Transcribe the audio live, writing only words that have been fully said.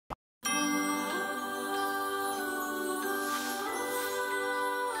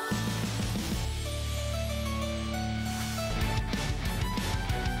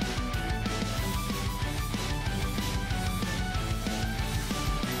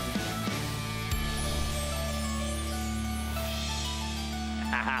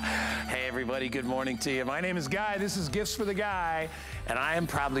everybody, good morning to you. My name is Guy, this is Gifts for the Guy, and I am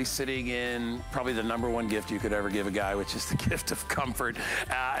probably sitting in probably the #1 gift you could ever give a guy, which is the gift of comfort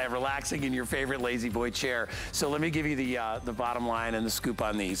and relaxing in your favorite lazy boy chair. So let me give you the bottom line and the scoop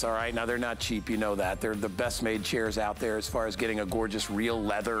on these, all right? Now, they're not cheap, you know that. They're the best made chairs out there as far as getting a gorgeous real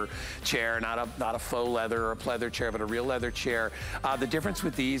leather chair, not a faux leather or a pleather chair, but a real leather chair. The difference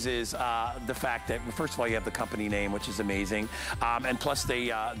with these is the fact that, first of all, you have the company name, which is amazing, and plus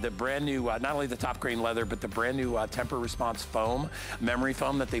the brand new, not only the top grain leather, but the brand new temper response foam, memory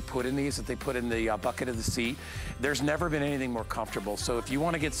foam that they put in these, that they put in the bucket of the seat. There's never been anything more comfortable. So if you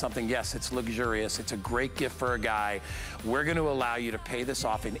want to get something, yes, it's luxurious, it's a great gift for a guy. We're going to allow you to pay this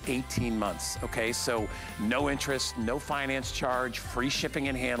off in 18 months, okay? So no interest, no finance charge, free shipping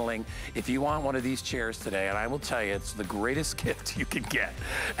and handling. If you want one of these chairs today, and I will tell you, it's the greatest gift you can get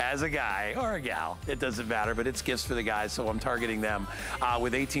as a guy or a gal. It doesn't matter, but it's gifts for the guys, so I'm targeting them.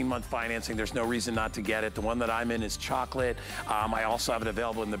 With 18-month financing, there's no reason not to get it. The one that I'm in is chocolate. I also have it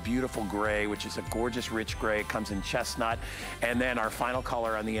available in the beautiful gray, which is a gorgeous rich gray. It comes in chestnut. And then our final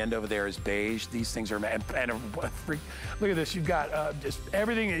color on the end over there is beige. These things are, look at this. You've got just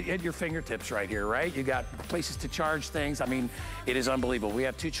everything at your fingertips right here, right? You got places to charge things. I mean, it is unbelievable. We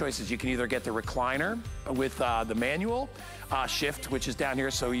have two choices. You can either get the recliner with the manual shift, which is down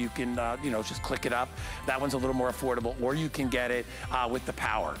here, so you can, you know, just click it up. That one's a little more affordable. Or you can get it with the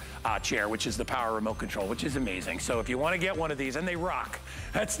power chair, which is the power remote control, which is amazing. So if you want to get one of these, and they rock.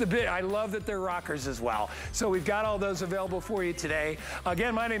 That's the bit. I love that they're rockers as well. So we've got all those available for you today.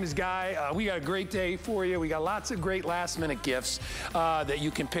 Again, my name is Guy. We got a great day for you. We got lots of great last-minute gifts that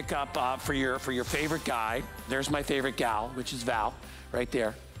you can pick up for your favorite guy. There's my favorite gal, which is Val, right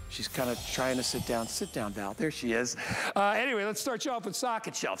there. She's kind of trying to sit down. Sit down, Val. There she is. Anyway, let's start you off with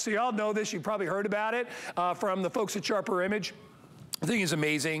socket shelf. So you all know this. You probably heard about it from the folks at Sharper Image. The thing is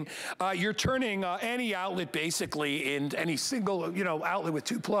amazing. You're turning any outlet basically in any single, you know, outlet with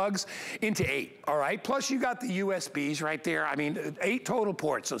 2 plugs into 8, all right? Plus you got the USBs right there. I mean, 8 total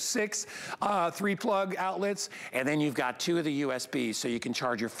ports, so 6 3-plug outlets, and then you've got 2 of the USBs, so you can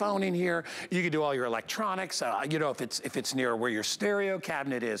charge your phone in here. You can do all your electronics, you know, if it's near where your stereo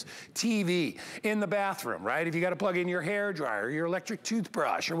cabinet is, TV, in the bathroom, right? If you got to plug in your hair dryer, your electric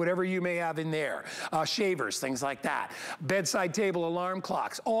toothbrush, or whatever you may have in there, shavers, things like that. Bedside table, alarm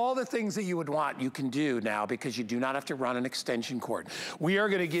clocks, all the things that you would want you can do now because you do not have to run an extension cord. We are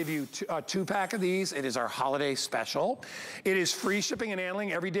going to give you a 2-pack of these. It is our holiday special. It is free shipping and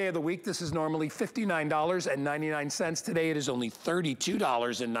handling every day of the week. This is normally $59.99. Today it is only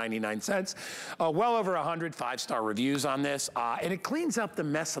 $32.99. Well over 100 5-star reviews on this, and it cleans up the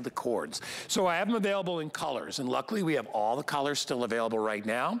mess of the cords. So I have them available in colors, and luckily we have all the colors still available right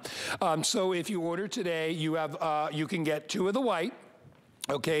now. So if you order today, you have you can get 2 of the white.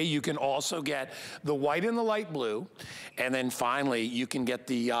 Okay, you can also get the white and the light blue, and then finally you can get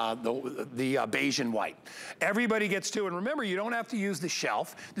the beige and white. Everybody gets 2, and remember, you don't have to use the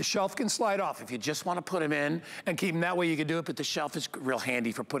shelf. The shelf can slide off if you just want to put them in and keep them that way. You can do it, but the shelf is real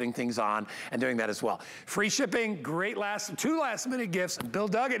handy for putting things on and doing that as well. Free shipping, great 2 last-minute gifts. Bill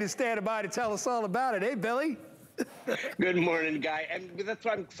Duggan is standing by to tell us all about it. Hey, Billy. Good morning, Guy. And that's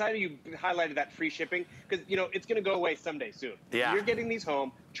why I'm excited you highlighted that free shipping, because, you know, it's going to go away someday soon. Yeah. You're getting these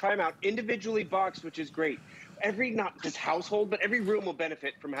home, try them out individually boxed, which is great. Not just household, but every room will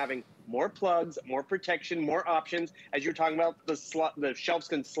benefit from having more plugs, more protection, more options. As you're talking about, the shelves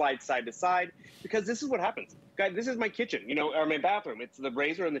can slide side to side, because this is what happens. Guy, this is my kitchen, you know, or my bathroom. It's the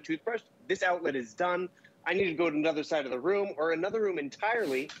razor and the toothbrush. This outlet is done. I need to go to another side of the room or another room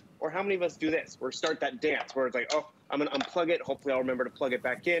entirely. Or how many of us do this? Or start that dance where it's like, oh, I'm going to unplug it. Hopefully I'll remember to plug it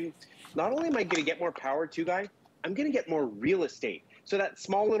back in. Not only am I going to get more power too, Guy, I'm going to get more real estate. So that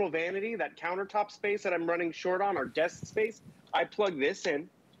small little vanity, that countertop space that I'm running short on, or desk space, I plug this in.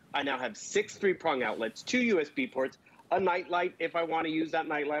 I now have 6 3-prong outlets, 2 USB ports, a night light. If I want to use that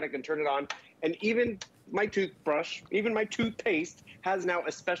night light, I can turn it on. And even my toothbrush, even my toothpaste has now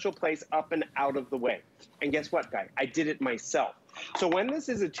a special place up and out of the way. And guess what, Guy? I did it myself. So when this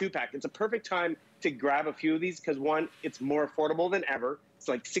is a 2-pack, it's a perfect time to grab a few of these because, one, it's more affordable than ever. It's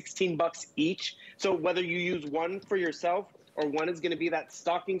like 16 bucks each. So whether you use one for yourself or one is going to be that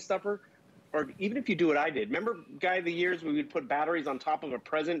stocking stuffer, or even if you do what I did. Remember, Guy, the years we would put batteries on top of a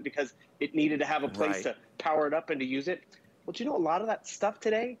present because it needed to have a place to power it up and to use it? Well, do you know a lot of that stuff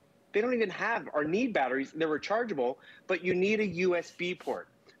today, they don't even have or need batteries. They're rechargeable, but you need a USB port.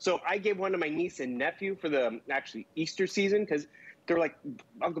 So I gave one to my niece and nephew for the actually Easter season because They're like,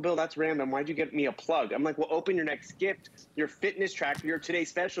 Uncle Bill, that's random. Why'd you get me a plug? I'm like, well, open your next gift, your fitness tracker, your Today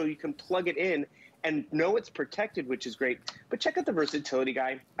Special. You can plug it in and know it's protected, which is great. But check out the versatility,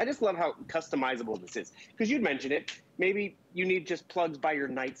 Guy. I just love how customizable this is. Because you'd mentioned it. Maybe you need just plugs by your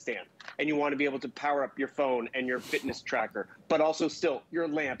nightstand and you want to be able to power up your phone and your fitness tracker, but also still your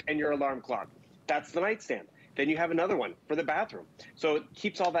lamp and your alarm clock. That's the nightstand. Then you have another one for the bathroom. So it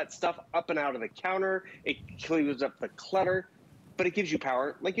keeps all that stuff up and out of the counter. It clears up the clutter, but it gives you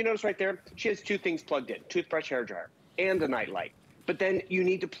power. Like you notice right there, she has 2 things plugged in, toothbrush, hairdryer, and a nightlight. But then you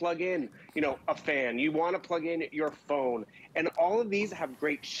need to plug in, you know, a fan. You want to plug in your phone. And all of these have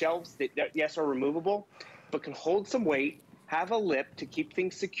great shelves that, yes, are removable, but can hold some weight, have a lip to keep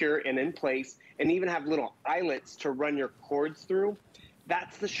things secure and in place, and even have little eyelets to run your cords through.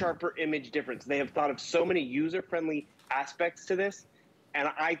 That's the sharper image difference. They have thought of so many user-friendly aspects to this, and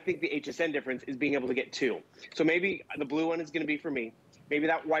I think the HSN difference is being able to get 2. So maybe the blue one is going to be for me. Maybe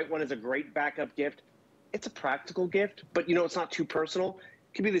that white one is a great backup gift. It's a practical gift, but you know, it's not too personal.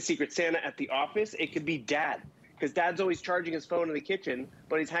 It could be the Secret Santa at the office. It could be Dad, because Dad's always charging his phone in the kitchen,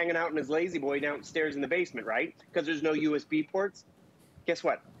 but he's hanging out in his lazy boy downstairs in the basement, right? Because there's no USB ports. Guess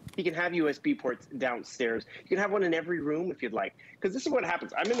what? He can have USB ports downstairs. You can have one in every room if you'd like. Because this is what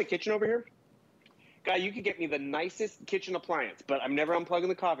happens. I'm in the kitchen over here. Guy, you could get me the nicest kitchen appliance, but I'm never unplugging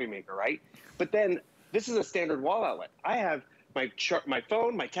the coffee maker, right? But then this is a standard wall outlet. I have my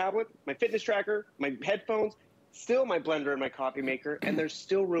phone, my tablet, my fitness tracker, my headphones, still my blender and my coffee maker, and there's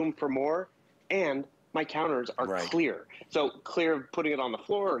still room for more, and my counters are clear. So clear of putting it on the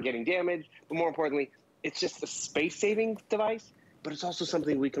floor or getting damaged, but more importantly, it's just a space-saving device, but it's also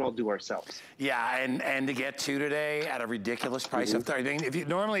something we can all do ourselves. Yeah, and to get 2 today at a ridiculous price of 30. I mean, if you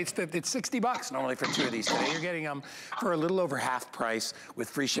normally it's $60 normally for 2 of these. Today you're getting them for a little over half price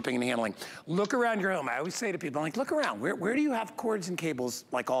with free shipping and handling. Look around your home. I always say to people, I'm like, look around. Where do you have cords and cables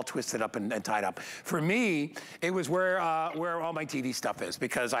like all twisted up and tied up? For me, it was where all my TV stuff is,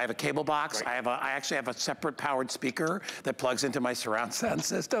 because I have a cable box. I actually have a separate powered speaker that plugs into my surround sound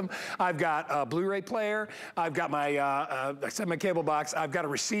system. I've got a Blu-ray player. I've got my my cable box. I've got a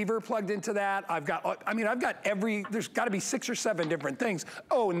receiver plugged into that. I've got there's got to be 6 or 7 different things.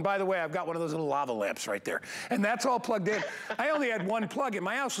 Oh, and by the way, I've got one of those little lava lamps right there. And that's all plugged in. I only had 1 plug, and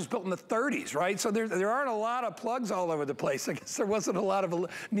my house was built in the 30s, right? So there aren't a lot of plugs all over the place. I guess there wasn't a lot of a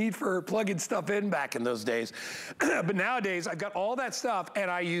need for plugging stuff in back in those days. But nowadays, I've got all that stuff,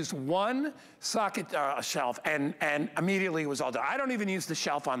 and I used 1 socket shelf, and immediately it was all done. I don't even use the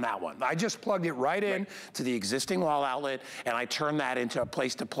shelf on that one. I just plugged it right in to the existing wall outlet, and I turn that into a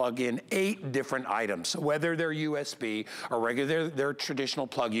place to plug in 8 different items. So whether they're USB or regular, they're traditional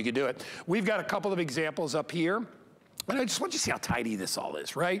plug, you can do it. We've got a couple of examples up here. And I just want you to see how tidy this all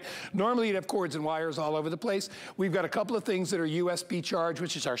is, right? Normally you'd have cords and wires all over the place. We've got a couple of things that are USB charged,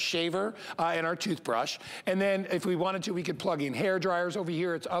 which is our shaver and our toothbrush. And then if we wanted to, we could plug in hair dryers over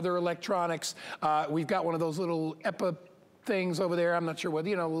here. It's other electronics. We've got one of those little things over there. I'm not sure what,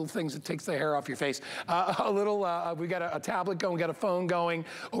 you know, little things that takes the hair off your face. We got a tablet going, we got a phone going.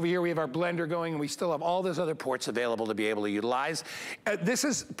 Over here we have our blender going, and we still have all those other ports available to be able to utilize. This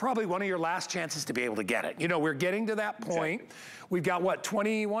is probably one of your last chances to be able to get it. You know, we're getting to that point. Exactly. We've got what,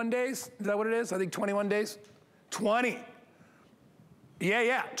 21 days? Is that what it is? I think 21 days? 20.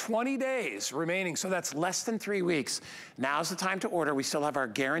 Yeah, 20 days remaining, so that's less than 3 weeks. Now's the time to order. We still have our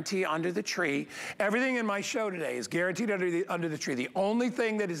guarantee under the tree. Everything in my show today is guaranteed under the tree. The only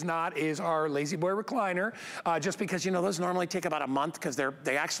thing that is not is our Lazy Boy recliner, just because, you know, those normally take about a month because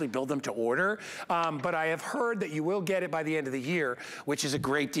they actually build them to order. But I have heard that you will get it by the end of the year, which is a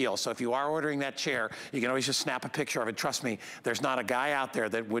great deal. So if you are ordering that chair, you can always just snap a picture of it. Trust me, there's not a guy out there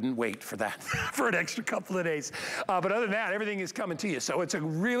that wouldn't wait for that for an extra couple of days. But other than that, everything is coming to you. So it's a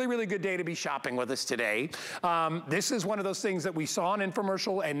really, really good day to be shopping with us today. This is one of those things that we saw in an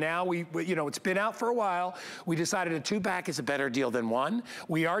infomercial, and now we you know, it's been out for a while. We decided a 2-pack is a better deal than 1.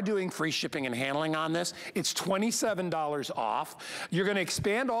 We are doing free shipping and handling on this. It's $27 off. You're gonna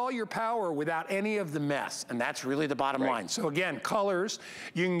expand all your power without any of the mess, and that's really the bottom line. So again, colors,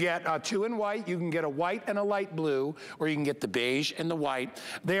 you can get 2 in white, you can get a white and a light blue, or you can get the beige and the white.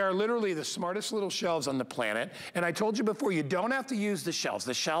 They are literally the smartest little shelves on the planet, and I told you before, you don't have to use the shelves.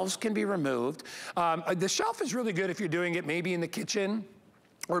 The shelves can be removed. The shelf is really good if you're doing it maybe in the kitchen.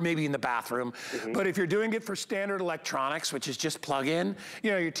 or maybe in the bathroom. But if you're doing it for standard electronics, which is just plug in,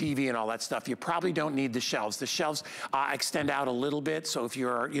 you know, your TV and all that stuff, you probably don't need the shelves. The shelves extend out a little bit, so if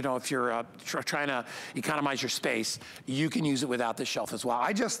you're, you know, if you're trying to economize your space, you can use it without the shelf as well.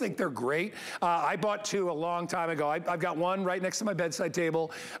 I just think they're great. I bought two a long time ago. I've got one right next to my bedside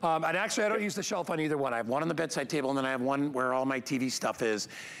table, and actually I don't use the shelf on either one. I have one on the bedside table, and then I have one where all my TV stuff is.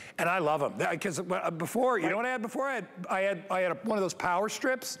 And I love them, because before, you know what I had before? I had one of those power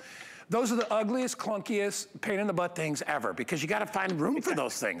strips. Those are the ugliest, clunkiest, pain in the butt things ever, because you got to find room for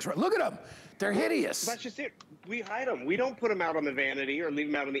those things. Right? Look at them. They're hideous. That's just it. We hide them. We don't put them out on the vanity or leave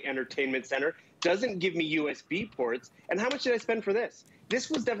them out in the entertainment center. Doesn't give me USB ports. And how much did I spend for this? This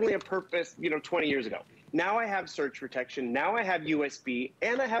was definitely a purpose, you know, 20 years ago. Now I have surge protection. Now I have USB,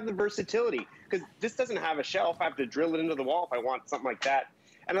 and I have the versatility, because this doesn't have a shelf. I have to drill it into the wall if I want something like that.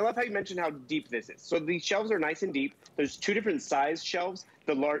 And I love how you mentioned how deep this is. So these shelves are nice and deep. There's two different size shelves.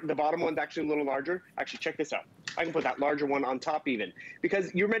 The bottom one's actually a little larger. Actually, check this out. I can put that larger one on top even,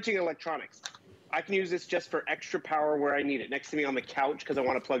 because you're mentioning electronics. I can use this just for extra power where I need it. Next to me on the couch, because I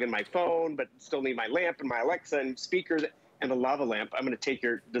want to plug in my phone, but still need my lamp and my Alexa and speakers and a lava lamp. I'm going to take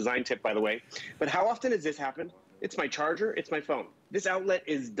your design tip, by the way. But how often does this happen? It's my charger. It's my phone. This outlet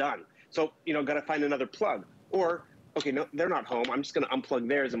is done. So, you know, got to find another plug. Or, okay, no, they're not home. I'm just going to unplug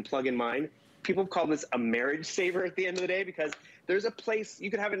theirs and plug in mine. People call this a marriage saver at the end of the day, because there's a place you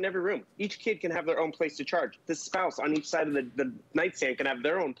can have it in every room. Each kid can have their own place to charge. The spouse on each side of the nightstand can have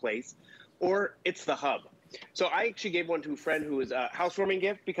their own place, or it's the hub. So I actually gave one to a friend who was a housewarming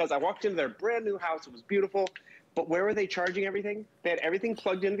gift, because I walked into their brand new house. It was beautiful. But where were they charging everything? They had everything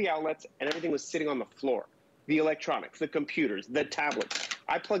plugged into the outlets, and everything was sitting on the floor. The electronics, the computers, the tablets.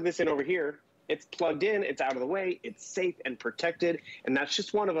 I plug this in over here. It's plugged in, it's out of the way, it's safe and protected, and that's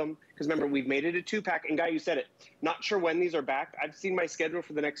just one of them. Because remember, we've made it a 2-pack, and Guy, you said it. Not sure when these are back. I've seen my schedule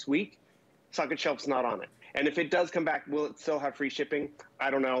for the next week. Socket shelf's not on it. And if it does come back, will it still have free shipping? I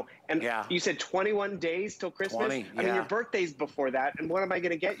don't know. And you said 21 days till Christmas? 20, I mean, your birthday's before that, and what am I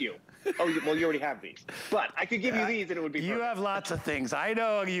going to get you? Oh, well, you already have these. But I could give you these, and it would be perfect. You have lots of things. I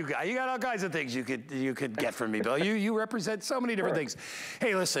know you got all kinds of things you could get from me, Bill. You represent so many different things.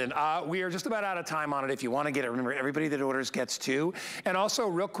 Hey, listen, we are just about out of time on it. If you want to get it, remember, everybody that orders gets 2. And also,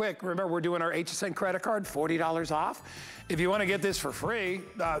 real quick, remember, we're doing our HSN credit card, $40 off. If you want to get this for free,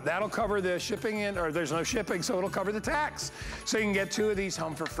 that'll cover the shipping, or there's no shipping, so it'll cover the tax. So you can get 2 of these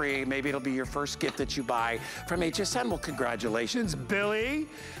home for free. Maybe it'll be your first gift that you buy from HSN. Well, congratulations, Billy.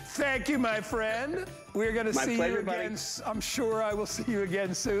 Thank you, my friend. We're going to see you again. I'm sure I will see you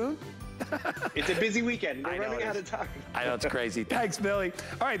again soon. It's a busy weekend. We're running out of time. I know, it's crazy. Thanks, Billy.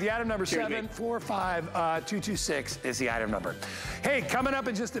 All right, the item number 745226 is the item number. Hey, coming up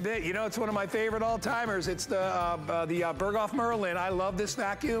in just a bit, you know, it's one of my favorite all-timers. It's the Berghoff Merlin. I love this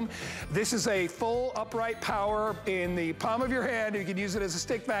vacuum. This is a full upright power in the palm of your hand. You can use it as a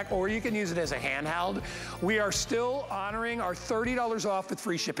stick vac, or you can use it as a handheld. We are still honoring our $30 off with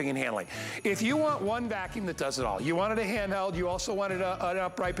free shipping and handling. If you want one vacuum that does it all, you wanted a handheld, you also wanted an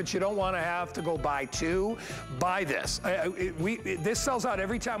upright, but you don't want to have to go buy 2, buy this. This sells out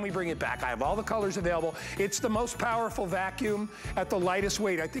every time we bring it back. I have all the colors available. It's the most powerful vacuum at the lightest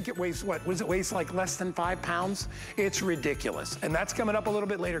weight. I think it weighs, what, it weighs like less than 5 pounds? It's ridiculous. And that's coming up a little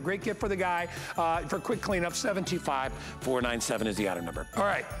bit later. Great gift for the guy. For quick cleanup, 725-497 is the item number. All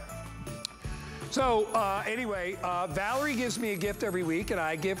right. So anyway, Valerie gives me a gift every week, and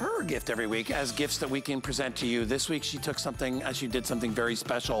I give her a gift every week as gifts that we can present to you. This week she took something, she did something very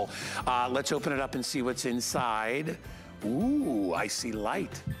special. Let's open it up and see what's inside. Ooh, I see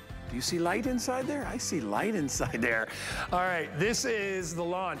light. Do you see light inside there? I see light inside there. All right, this is the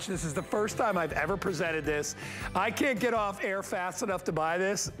launch. This is the first time I've ever presented this. I can't get off air fast enough to buy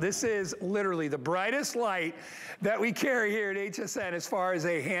this. This is literally the brightest light that we carry here at HSN as far as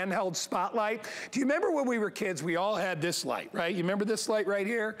a handheld spotlight. Do you remember when we were kids, we all had this light, right? You remember this light right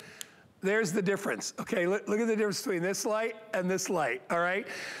here? There's the difference. Okay, look at the difference between this light and this light, all right?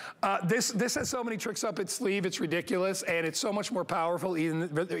 This has so many tricks up its sleeve, it's ridiculous, and it's so much more powerful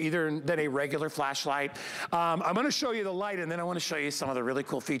either than a regular flashlight. I'm gonna show you the light, and then I wanna show you some of the really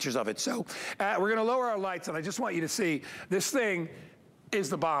cool features of it. So we're gonna lower our lights, and I just want you to see this thing is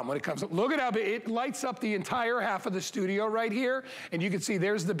the bomb when it comes up. Look at how it lights up the entire half of the studio right here, and you can see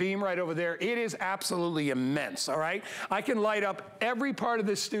there's the beam right over there. It is absolutely immense, all right? I can light up every part of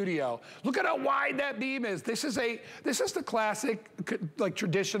this studio. Look at how wide that beam is. This is the classic, like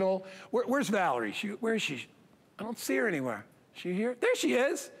traditional. Where's Valerie? Where is she? I don't see her anywhere. Is she here? There she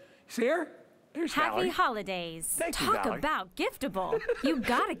is. You see her? There's Happy Valerie. holidays. Thank you, Talk Valerie. about giftable. You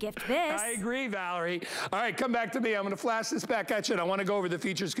gotta gift this. I agree, Valerie. All right, come back to me. I'm going to flash this back at you, and I want to go over the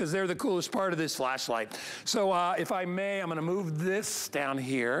features because they're the coolest part of this flashlight. So if I may, I'm going to move this down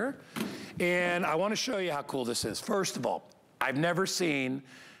here, and I want to show you how cool this is. First of all, I've never seen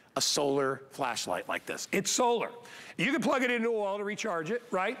a solar flashlight like this. It's solar. You can plug it into a wall to recharge it,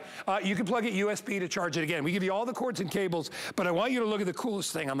 right? You can plug it USB to charge it again. We give you all the cords and cables, but I want you to look at the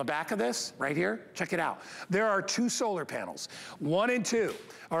coolest thing on the back of this, right here. Check it out. There are 2 solar panels, 1 and 2.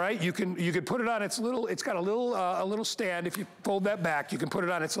 All right, you can put it on its little. It's got a little stand. If you fold that back, you can put it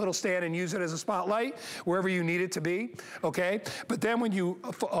on its little stand and use it as a spotlight wherever you need it to be. Okay, but then when you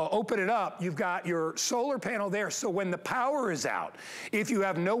open it up, you've got your solar panel there. So when the power is out, if you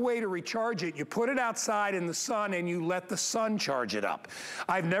have no way to recharge it, you put it outside in the sun and you let the sun charge it up.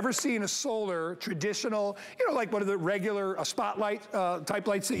 I've never seen a solar traditional, you know, like one of the regular spotlight type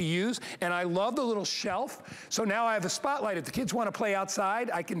lights that you use. And I love the little shelf. So now I have a spotlight. If the kids want to play outside,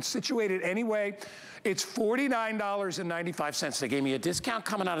 I can situate it anyway. It's $49.95. They gave me a discount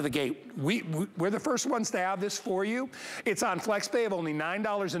coming out of the gate. We're the first ones to have this for you. It's on FlexPay of only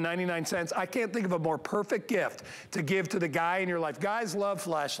 $9.99. I can't think of a more perfect gift to give to the guy in your life. Guys love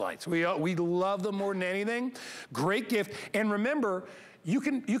flashlights. We love them more than anything. Great gift. And remember, you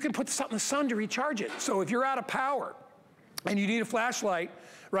can put something in the sun to recharge it. So if you're out of power and you need a flashlight,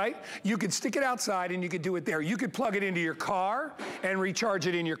 right? You could stick it outside and you could do it there. You could plug it into your car and recharge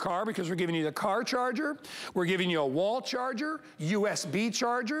it in your car because we're giving you the car charger. We're giving you a wall charger, USB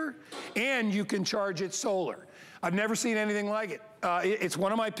charger, and you can charge it solar. I've never seen anything like it. It's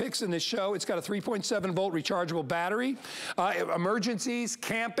one of my picks in this show. It's got a 3.7 volt rechargeable battery. Emergencies,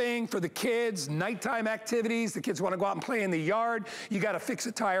 camping for the kids, nighttime activities. The kids want to go out and play in the yard. You got to fix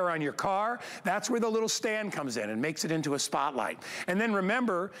a tire on your car. That's where the little stand comes in and makes it into a spotlight. And then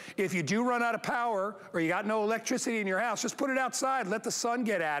remember, if you do run out of power or you got no electricity in your house, just put it outside. Let the sun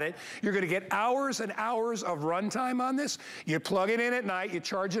get at it. You're going to get hours and hours of runtime on this. You plug it in at night. You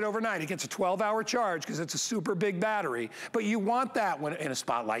charge it overnight. It gets a 12-hour charge because it's a super big battery. But you want that when in a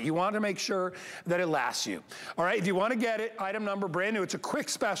spotlight. You want to make sure that it lasts you. All right, if you want to get it, item number brand new, it's a quick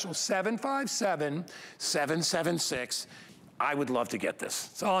special, 757-776. I would love to get this.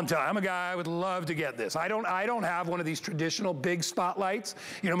 That's all I'm telling you. I'm a guy, I would love to get this. I don't have one of these traditional big spotlights.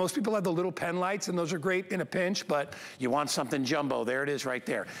 You know, most people have the little pen lights, and those are great in a pinch, but you want something jumbo. There it is right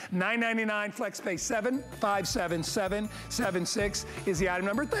there. $9.99 FlexPay, 757-776 is the item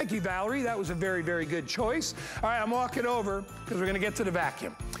number. Thank you, Valerie. That was a very, very good choice. All right, I'm walking over because we're going to get to the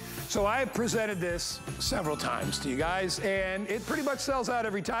vacuum. So I have presented this several times to you guys, and it pretty much sells out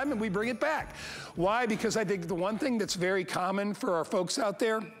every time, and we bring it back. Why? Because I think the one thing that's very common for our folks out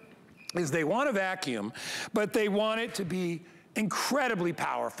there is they want a vacuum, but they want it to be incredibly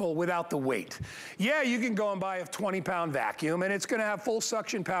powerful without the weight. Yeah, you can go and buy a 20-pound vacuum, and it's going to have full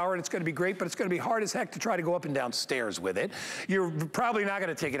suction power, and it's going to be great, but it's going to be hard as heck to try to go up and down stairs with it. You're probably not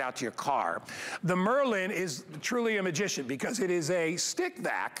going to take it out to your car. The Merlin is truly a magician because it is a stick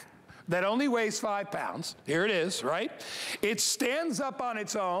vac that only weighs 5 pounds. Here it is, right? It stands up on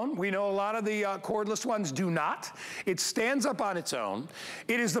its own. We know a lot of the cordless ones do not. It stands up on its own.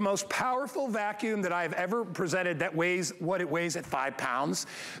 It is the most powerful vacuum that I've ever presented that weighs what it weighs at 5 pounds.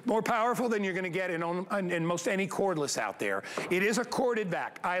 More powerful than you're gonna get in most any cordless out there. It is a corded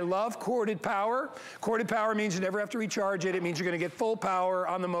vac. I love corded power. Corded power means you never have to recharge it. It means you're gonna get full power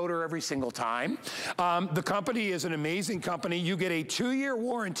on the motor every single time. The company is an amazing company. You get a 2-year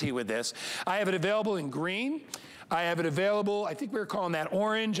warranty with this. I have it available in green. I have it available, I think we were calling that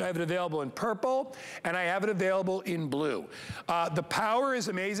orange. I have it available in purple, and I have it available in blue. The power is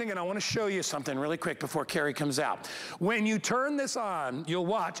amazing, and I want to show you something really quick before Carrie comes out. When you turn this on, you'll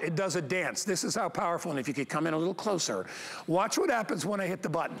watch, it does a dance. This is how powerful, and if you could come in a little closer, watch what happens when I hit the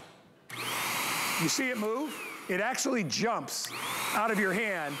button. You see it move? It actually jumps out of your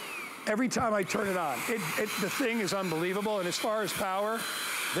hand every time I turn it on. The thing is unbelievable, and as far as power,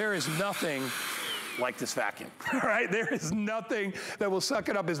 there is nothing like this vacuum, all right? There is nothing that will suck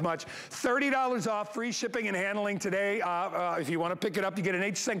it up as much. $30 off, free shipping and handling today. If you want to pick it up, you get an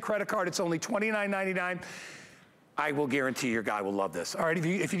HSN credit card. It's only $29.99. I will guarantee your guy will love this. All right, if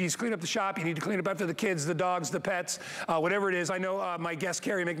you need to clean up the shop, you need to clean up after the kids, the dogs, the pets, whatever it is. I know my guest,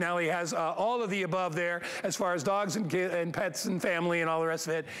 Carrie McNally, has all of the above there as far as dogs and pets and family and all the rest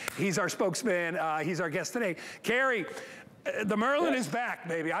of it. He's our spokesman. He's our guest today. Carrie, the Merlin is back,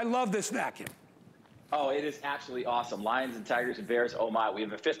 baby. I love this vacuum. Oh, it is absolutely awesome. Lions and tigers and bears, oh my. We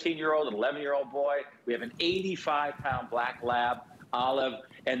have a 15-year-old, an 11-year-old boy. We have an 85-pound black lab. olive.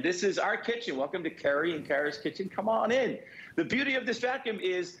 And this is our kitchen. Welcome to Carrie and Kara's kitchen. Come on in. The beauty of this vacuum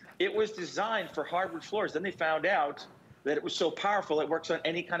is it was designed for hardwood floors. Then they found out that it was so powerful, it works on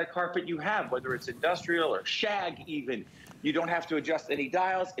any kind of carpet you have, whether it's industrial or shag even. You don't have to adjust any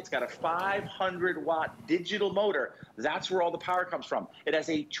dials. It's got a 500-watt digital motor. That's where all the power comes from. It has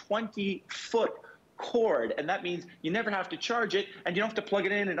a 20-foot cord, and that means you never have to charge it, and you don't have to plug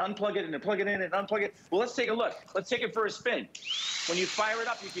it in and unplug it and plug it in and unplug it. Well, let's take a look. Let's take it for a spin. When you fire it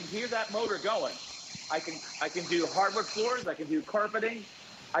up, you can hear that motor going. I can do hardwood floors. I can do carpeting.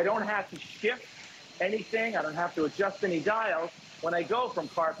 I don't have to shift anything. I don't have to adjust any dials when I go from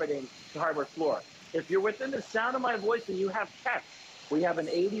carpeting to hardwood floor. If you're within the sound of my voice and you have pets, we have an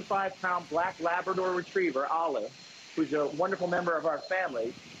 85-pound black Labrador Retriever, Olive, who's a wonderful member of our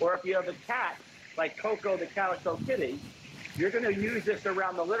family. Or if you have a cat, like Coco the Calico Kitty, you're going to use this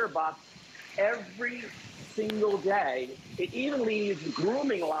around the litter box every single day. It even leaves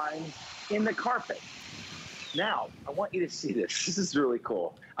grooming lines in the carpet. Now, I want you to see this. This is really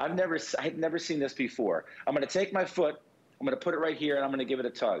cool. I've never seen this before. I'm going to take my foot, I'm going to put it right here, and I'm going to give it a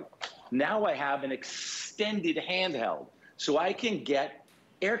tug. Now I have an extended handheld, so I can get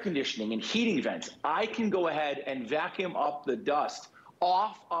air conditioning and heating vents. I can go ahead and vacuum up the dust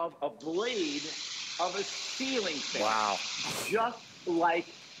off of a blade of a ceiling fan. Wow. Just like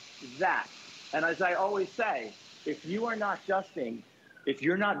that. And as I always say, if you are not dusting, if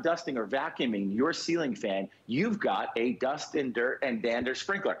you're not dusting or vacuuming your ceiling fan, you've got a dust and dirt and dander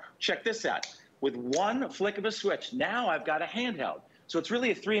sprinkler. Check this out. With one flick of a switch, now I've got a handheld. So it's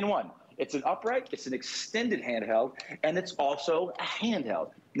really a 3-in-1. It's an upright, it's an extended handheld, and it's also a handheld.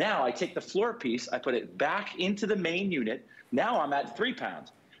 Now I take the floor piece, I put it back into the main unit. Now I'm at 3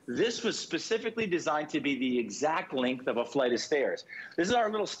 pounds. This was specifically designed to be the exact length of a flight of stairs. This is our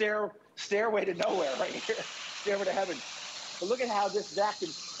little stairway to nowhere right here, stairway to heaven. But look at how this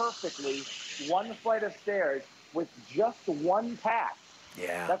vacuums perfectly one flight of stairs with just one pass.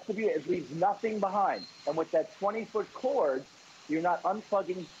 Yeah. That's the beauty. It leaves nothing behind. And with that 20-foot cord, you're not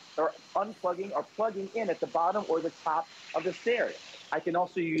unplugging or plugging in at the bottom or the top of the stairs. I can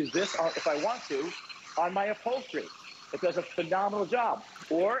also use this, if I want to, on my upholstery. It does a phenomenal job.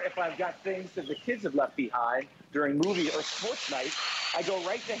 Or if I've got things that the kids have left behind during movie or sports night, I go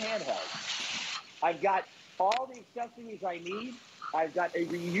right to handheld. I've got all the accessories I need. I've got a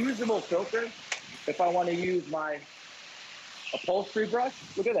reusable filter. If I want to use my upholstery brush,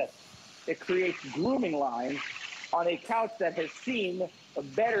 look at this. It creates grooming lines on a couch that has seen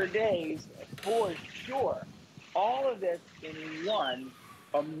better days for sure. All of this in one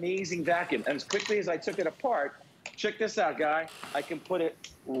amazing vacuum. And as quickly as I took it apart, check this out, Guy. I can put it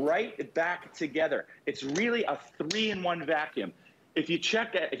right back together. It's really a 3-in-1 vacuum. If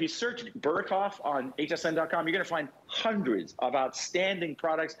you search Burkhoff on hsn.com, you're going to find hundreds of outstanding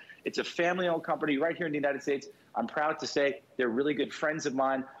products. It's a family-owned company right here in the United States. I'm proud to say they're really good friends of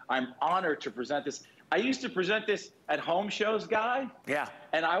mine. I'm honored to present this. I used to present this at home shows, Guy. Yeah.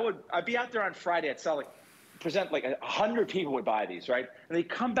 And I'd be out there on Friday. I'd sell present 100 people would buy these, right? And they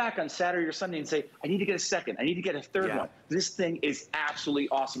come back on Saturday or Sunday and say, I need to get a second. I need to get a third one. This thing is absolutely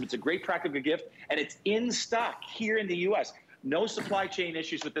awesome. It's a great practical gift, and it's in stock here in the U.S. No supply chain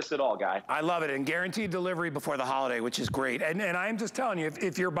issues with this at all, Guy. I love it, and guaranteed delivery before the holiday, which is great. And I'm just telling you,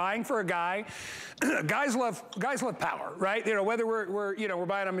 if you're buying for a guy, guys love power, right? You know, whether we're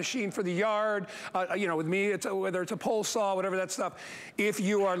buying a machine for the yard, you know, with me, whether it's a pole saw, whatever that stuff. If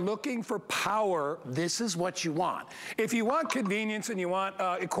you are looking for power, this is what you want. If you want convenience and you want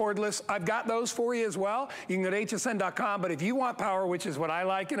cordless, I've got those for you as well. You can go to hsn.com, but if you want power, which is what I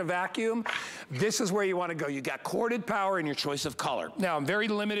like in a vacuum, this is where you want to go. You got corded power in your choice of color. Now, I'm very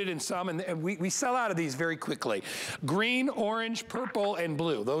limited in some, and we sell out of these very quickly. Green, orange, purple, and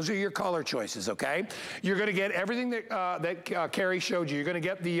blue. Those are your color choices, okay? You're going to get everything that Carrie showed you. You're going to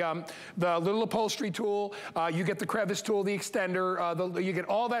get the little upholstery tool. You get the crevice tool, the extender. You get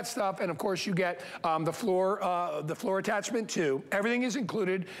all that stuff, and of course, you get the floor attachment too. Everything is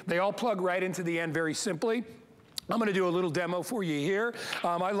included. They all plug right into the end very simply. I'm going to do a little demo for you here.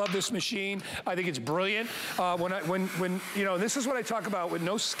 I love this machine. I think it's brilliant. When you know, this is what I talk about with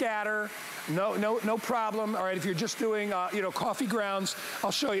no scatter, no problem. All right, if you're just doing you know, coffee grounds,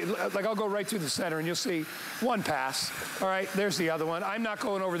 I'll show you. Like, I'll go right through the center, and you'll see one pass. All right, there's the other one. I'm not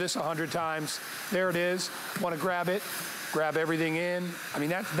going over this 100 times. There it is. Want to grab it? grab everything in. I mean,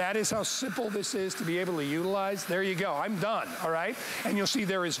 that is how simple this is to be able to utilize. There you go, I'm done, all right? And you'll see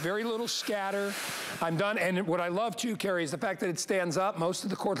there is very little scatter. I'm done, and what I love too, Carrie, is the fact that it stands up. Most of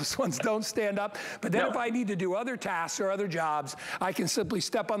the cordless ones don't stand up, but then if I need to do other tasks or other jobs, I can simply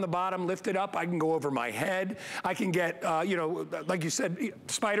step on the bottom, lift it up, I can go over my head, I can get, you know, like you said,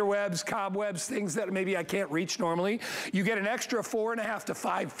 spider webs, cobwebs, things that maybe I can't reach normally. You get an extra 4.5 to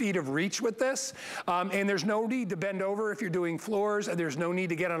 5 feet of reach with this, and there's no need to bend over if you're doing floors, and there's no need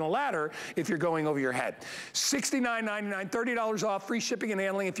to get on a ladder if you're going over your head. $69.99, $30 off, free shipping and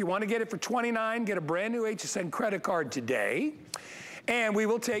handling. If you want to get it for $29, get a brand new HSN credit card today. And we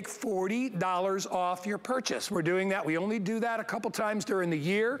will take $40 off your purchase. We're doing that. We only do that a couple times during the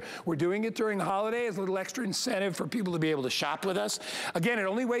year. We're doing it during holiday as a little extra incentive for people to be able to shop with us. Again, it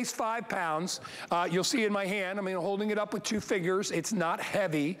only weighs 5 pounds. You'll see in my hand, I mean, holding it up with 2 fingers. It's not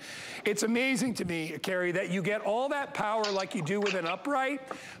heavy. It's amazing to me, Carrie, that you get all that power like you do with an upright,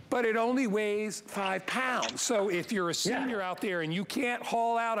 but it only weighs 5 pounds. So if you're a senior out there and you can't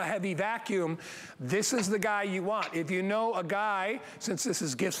haul out a heavy vacuum, this is the guy you want. If you know a guy, since this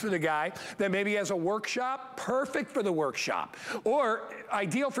is gifts for the guy, that maybe has a workshop, perfect for the workshop. Or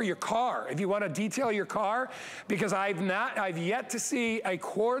ideal for your car, if you want to detail your car, because I've yet to see a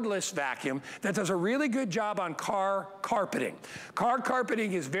cordless vacuum that does a really good job on car carpeting. Car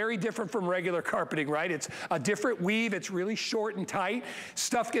carpeting is very different from regular carpeting, right? It's a different weave, it's really short and tight.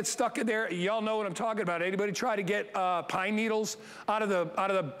 Stuff gets stuck in there. Y'all know what I'm talking about. Anybody try to get pine needles out of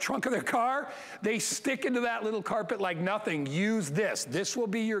the trunk of their car? They stick into that little carpet like nothing. Use this. This will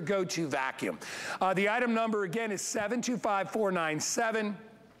be your go-to vacuum. The item number again is 725497.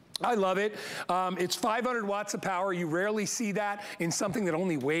 I love it. It's 500 watts of power. You rarely see that in something that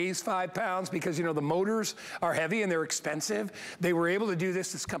only weighs 5 pounds because, you know, the motors are heavy and they're expensive. They were able to do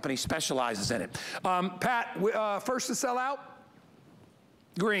this. This company specializes in it. Pat, first to sell out?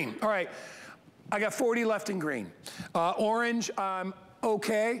 Green. All right. I got 40 left in green. Orange, I'm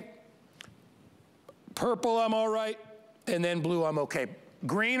okay. Purple, I'm all right. And then blue, I'm okay.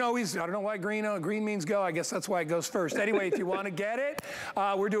 Green always, I don't know why green means go. I guess that's why it goes first. Anyway, if you want to get it,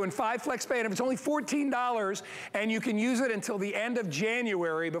 we're doing 5 flex pay, and if it's only $14, and you can use it until the end of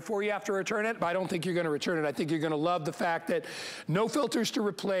January before you have to return it, but I don't think you're going to return it. I think you're going to love the fact that no filters to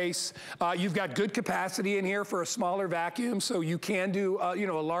replace. You've got good capacity in here for a smaller vacuum, so you can do, you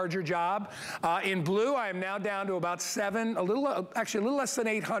know, a larger job. In blue, I am now down to about 7, actually a little less than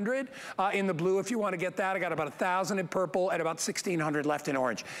 800 in the blue. If you want to get that, I got about 1,000 in purple and about 1,600 left in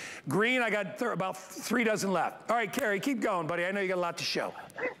orange. Green, I got about 3 dozen left. All right, Carrie, keep going, buddy. I know you got a lot to show.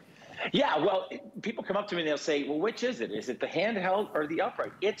 Yeah, well, people come up to me and they'll say, well, which is it? Is it the handheld or the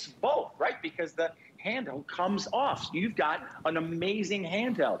upright? It's both, right? Because the handheld comes off. So you've got an amazing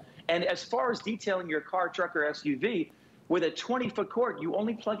handheld. And as far as detailing your car, truck, or SUV, with a 20-foot cord, you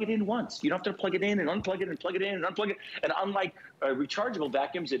only plug it in once. You don't have to plug it in and unplug it and plug it in and unplug it. And unlike rechargeable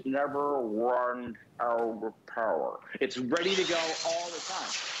vacuums, it never runs out of power. It's ready to go all the time.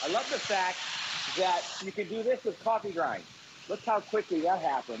 I love the fact that you can do this with coffee grinds. Look how quickly that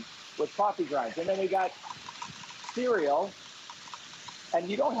happens with coffee grinds. And then we got cereal. And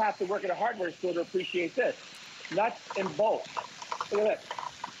you don't have to work at a hardware store to appreciate this. Nuts and bolts. Look at this.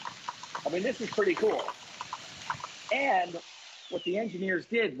 I mean, this is pretty cool. And what the engineers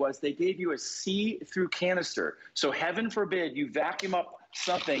did was they gave you a see-through canister. So heaven forbid you vacuum up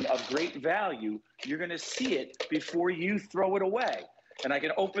something of great value, you're going to see it before you throw it away. And I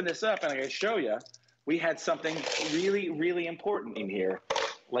can open this up and I can show you. We had something really, really important in here,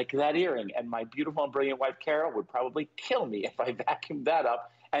 like that earring. And my beautiful and brilliant wife, Carol, would probably kill me if I vacuumed that up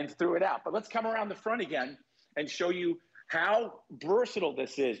and threw it out. But let's come around the front again and show you how versatile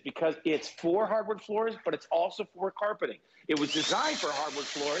this is, because it's for hardwood floors, but it's also for carpeting. It was designed for hardwood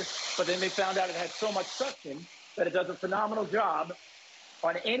floors, but then they found out it had so much suction that it does a phenomenal job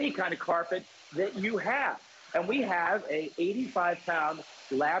on any kind of carpet that you have. And we have a 85-pound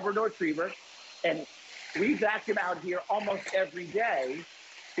Labrador Retriever, and we vacuum out here almost every day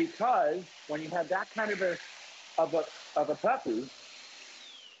because when you have that kind of a puppy,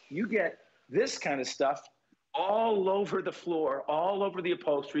 you get this kind of stuff all over the floor, all over the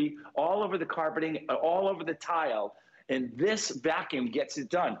upholstery, all over the carpeting, all over the tile. And this vacuum gets it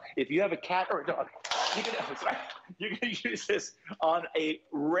done. If you have a cat or a dog, you can use this on a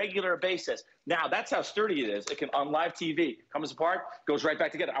regular basis. Now, that's how sturdy it is. It can, on live TV, comes apart, goes right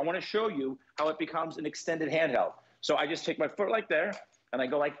back together. I want to show you how it becomes an extended handheld. So I just take my foot like there, and I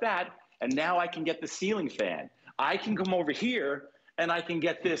go like that, and now I can get the ceiling fan. I can come over here, and I can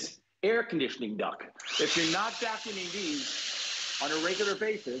get this air conditioning duct. If you're not vacuuming these on a regular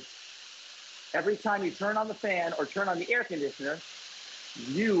basis, Every time you turn on the fan or turn on the air conditioner,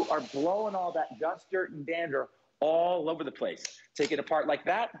 you are blowing all that dust, dirt, and dander all over the place. Take it apart like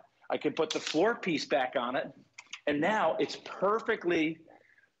that. I can put the floor piece back on it, and now it's perfectly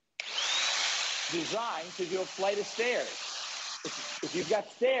designed to do a flight of stairs. If you've got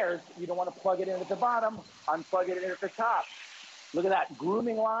stairs, you don't want to plug it in at the bottom, unplug it in at the top. Look at that,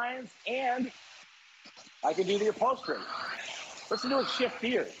 grooming lines, and I can do the upholstery. Listen to it shift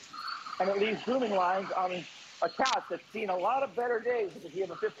here. And it leaves grooming lines on a couch that's seen a lot of better days if you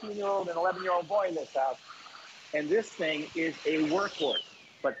have a 15-year-old and 11-year-old boy in this house. And this thing is a workhorse.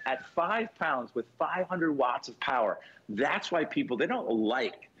 But at 5 pounds with 500 watts of power, that's why people, they don't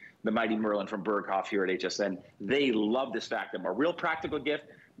like the Mighty Merlin from Berghoff here at HSN. They love this vacuum. A real practical gift.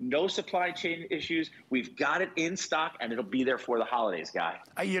 No supply chain issues. We've got it in stock, and it'll be there for the holidays, Guy.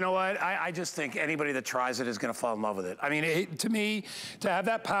 You know what? I just think anybody that tries it is going to fall in love with it. I mean, to me, to have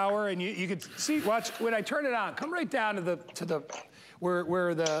that power, and you could see, watch, when I turn it on, come right down to the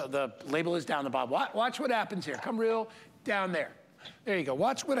where the label is down the bottom. Watch what happens here. Come real down there. There you go.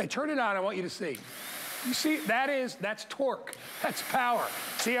 Watch when I turn it on, I want you to see. You see, that's torque. That's power.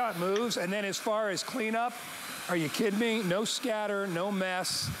 See how it moves? And then as far as cleanup, are you kidding me? No scatter, no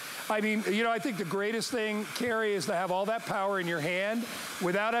mess. I mean, you know, I think the greatest thing, Carrie, is to have all that power in your hand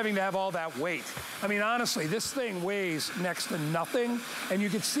without having to have all that weight. I mean, honestly, this thing weighs next to nothing. And you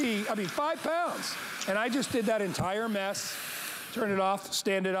can see, I mean, 5 pounds. And I just did that entire mess. Turn it off,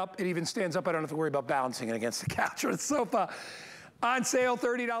 stand it up. It even stands up. I don't have to worry about balancing it against the couch or the sofa. On sale,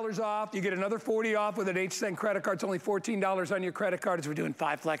 $30 off. You get another $40 off with an HSN credit card. It's only $14 on your credit card as we're doing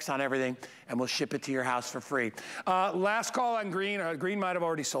 5 flex on everything, and we'll ship it to your house for free. Last call on green. Green might have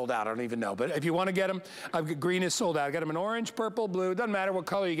already sold out. I don't even know. But if you want to get them, green is sold out. I got them in orange, purple, blue. Doesn't matter what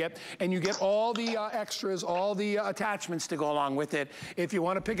color you get. And you get all the extras, all the attachments to go along with it if you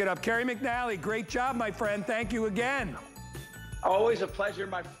want to pick it up. Carrie McNally, great job, my friend. Thank you again. Always a pleasure,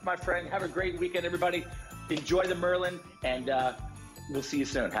 my friend. Have a great weekend, everybody. Enjoy the Merlin, and we'll see you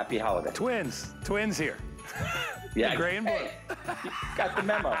soon. Happy holidays. Twins here. Yeah. Gray and blue. Hey, got the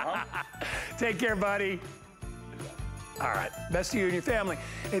memo, huh? Take care, buddy. All right, best to you and your family.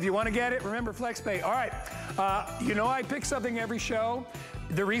 If you want to get it, remember FlexPay. All right, you know I pick something every show.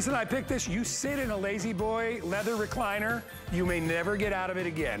 The reason I picked this, you sit in a Lazy Boy leather recliner, you may never get out of it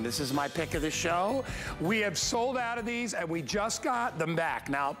again. This is my pick of the show. We have sold out of these and we just got them back.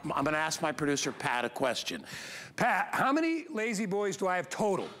 Now, I'm gonna ask my producer, Pat, a question. Pat, how many Lazy Boys do I have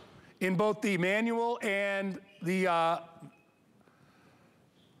total in both the manual and the,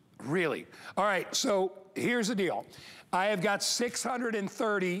 really? All right, so here's the deal. I have got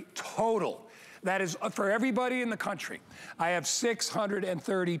 630 total. That is for everybody in the country. I have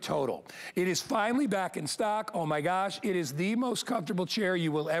 630 total. It is finally back in stock. Oh my gosh, it is the most comfortable chair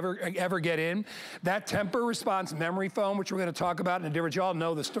you will ever get in. That temper response memory foam, which we're gonna talk about in a different, you all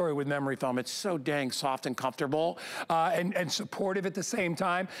know the story with memory foam. It's so dang soft and comfortable and supportive at the same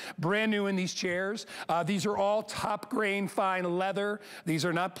time. Brand new in these chairs. These are all top grain fine leather. These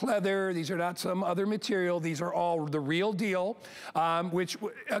are not pleather. These are not some other material. These are all the real deal, which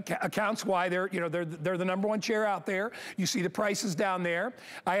accounts why they're the number one chair out there. You see the prices down there.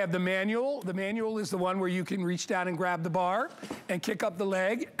 I have the manual. The manual is the one where you can reach down and grab the bar and kick up the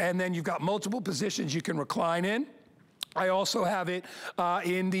leg, and then you've got multiple positions you can recline in. I also have it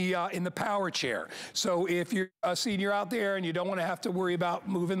in the power chair. So if you're a senior out there and you don't want to have to worry about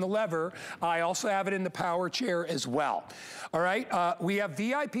moving the lever, I also have it in the power chair as well. All right, we have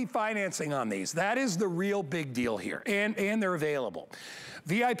VIP financing on these. That is the real big deal here, and they're available.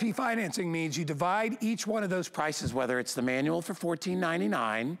 VIP financing means you divide each one of those prices, whether it's the manual for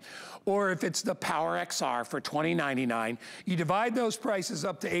 $14.99 or if it's the Power XR for $20.99. You divide those prices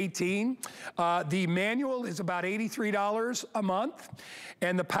up to $18. The manual is about $83 a month,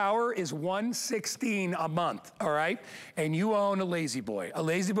 and the Power is $116 a month, all right? And you own a Lazy Boy. A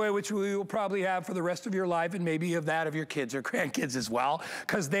Lazy Boy which we will probably have for the rest of your life, and maybe of that of your kids or grandkids as well,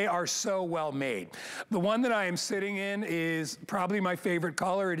 because they are so well made. The one that I am sitting in is probably my favorite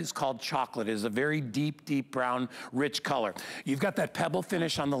color. It is called chocolate. It is a very deep, deep brown, rich color. You've got that pebble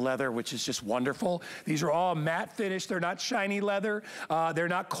finish on the leather, which is just wonderful. These are all matte finish. They're not shiny leather. They're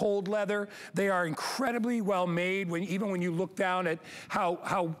not cold leather. They are incredibly well made. Even when you look down at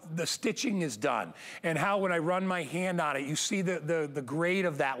how the stitching is done and how when I run my hand on it, you see the grade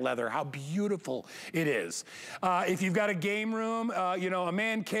of that leather, how beautiful it is. If you've got a game room, a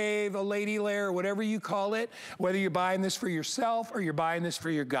man cave, a lady lair, whatever you call it, whether you're buying this for yourself or you're buying buying this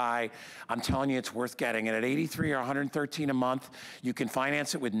for your guy, I'm telling you, it's worth getting it. At $83 or $113 a month, you can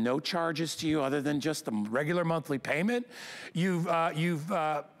finance it with no charges to you other than just the regular monthly payment. You're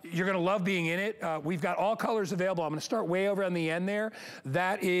gonna love being in it. We've got all colors available. I'm gonna start way over on the end there.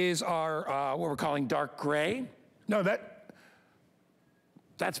 That is our, what we're calling dark gray. No,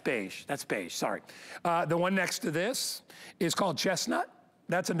 that's beige, sorry. The one next to this is called chestnut.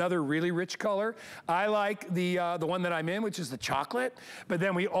 That's another really rich color. I like the one that I'm in, which is the chocolate, but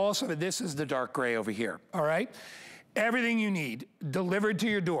then we also, this is the dark gray over here, all right? Everything you need delivered to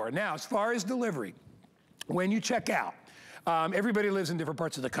your door. Now, as far as delivery, when you check out, everybody lives in different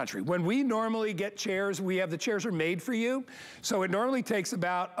parts of the country. When we normally get chairs, the chairs are made for you. So it normally takes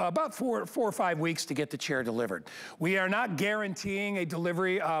about 4 or 5 weeks to get the chair delivered. We are not guaranteeing a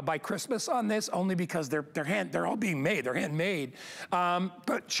delivery by Christmas on this, only because they're all being made, they're handmade.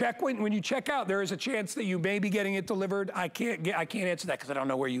 But check when you check out, there is a chance that you may be getting it delivered. I can't answer that because I don't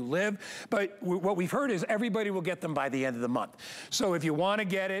know where you live. But what we've heard is everybody will get them by the end of the month. So if you want to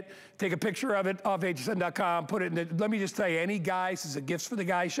get it, take a picture of it off hsn.com, put it in let me just tell you, any guys, this is a Gifts for the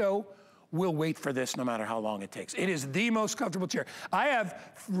Guy show, we'll wait for this no matter how long it takes. It is the most comfortable chair. I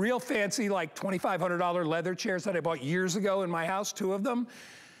have real fancy, like $2,500 leather chairs that I bought years ago in my house, 2 of them.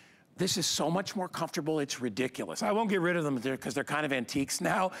 This is so much more comfortable, it's ridiculous. I won't get rid of them because they're kind of antiques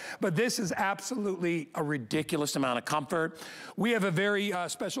now, but this is absolutely a ridiculous amount of comfort. We have a very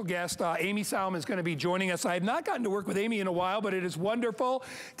special guest. Amy Salmon is gonna be joining us. I have not gotten to work with Amy in a while, but it is wonderful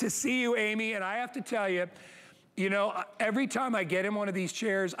to see you, Amy, and I have to tell you, you know, every time I get in one of these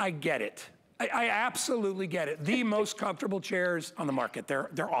chairs, I get it. I absolutely get it. The most comfortable chairs on the market.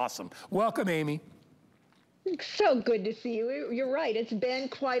 They're awesome. Welcome, Amy. So good to see you. You're right. It's been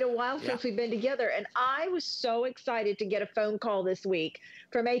quite a while since we've been together. And I was so excited to get a phone call this week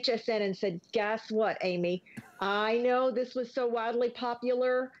from HSN and said, guess what, Amy? I know this was so wildly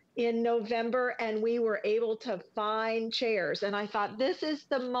popular in November and we were able to find chairs. And I thought, this is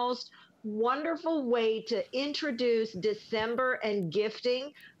the most wonderful way to introduce December and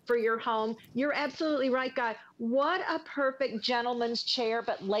gifting for your home. You're absolutely right, Guy. What a perfect gentleman's chair.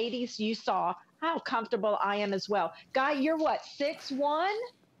 But ladies, you saw how comfortable I am as well. Guy, you're what, 6'1"?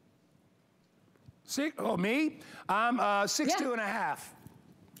 Me? I'm 6'2" and a half.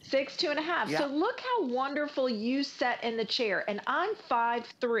 6'2" and a half. Yeah. So look how wonderful you sat in the chair. And I'm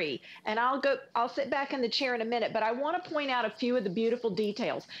 5'3", and I'll sit back in the chair in a minute, but I want to point out a few of the beautiful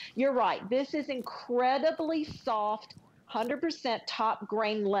details. You're right. This is incredibly soft, 100% top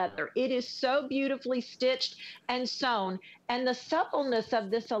grain leather. It is so beautifully stitched and sewn, and the suppleness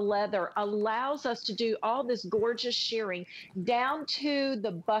of this leather allows us to do all this gorgeous shearing down to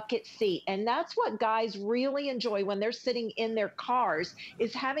the bucket seat. And that's what guys really enjoy when they're sitting in their cars,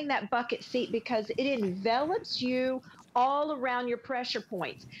 is having that bucket seat, because it envelops you all around your pressure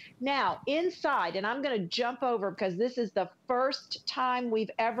points. Now, inside, and I'm going to jump over because this is the first time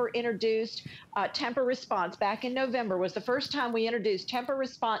we've ever introduced temper response. Back in November was the first time we introduced temper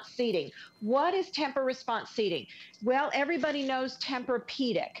response seating. What is temper response seating? Well, everybody knows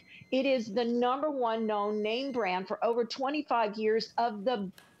Tempur-Pedic. It is the #1 known name brand for over 25 years of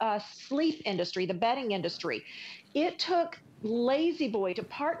the sleep industry, the bedding industry. It took Lazy Boy to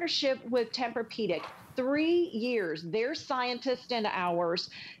partnership with Tempur-Pedic 3 years, their scientists and ours,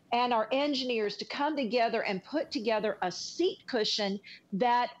 and our engineers, to come together and put together a seat cushion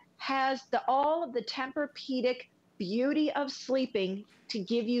that has all of the Tempur-Pedic beauty of sleeping to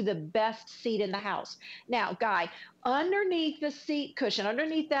give you the best seat in the house. Now, Guy, underneath the seat cushion,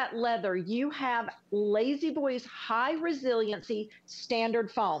 underneath that leather, you have Lazy Boy's high resiliency standard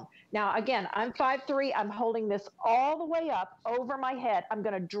foam. Now, again, I'm 5'3". I'm holding this all the way up over my head. I'm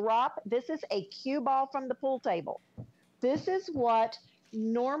going to drop. This is a cue ball from the pool table. This is what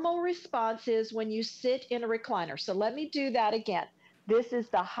normal response is when you sit in a recliner. So let me do that again. This is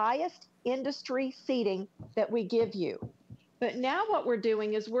the highest industry seating that we give you. But now what we're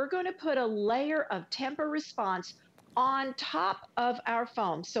doing is we're going to put a layer of Temper Response on top of our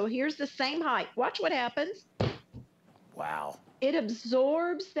foam. So here's the same height. Watch what happens. Wow. It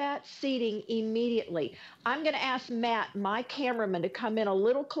absorbs that seating immediately. I'm going to ask Matt, my cameraman, to come in a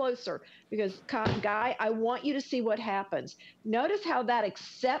little closer because, Guy, I want you to see what happens. Notice how that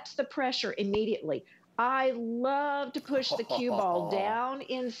accepts the pressure immediately. I love to push the cue ball down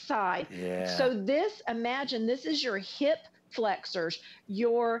inside. Yeah. So this, imagine this is your hip flexors,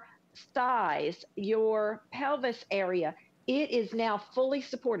 your thighs, your pelvis area. It is now fully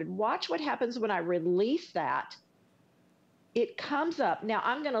supported. Watch what happens when I release that. It comes up. Now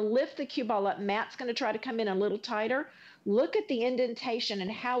I'm going to lift the cue ball up. Matt's going to try to come in a little tighter. Look at the indentation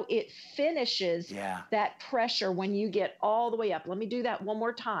and how it finishes that pressure when you get all the way up. Let me do that one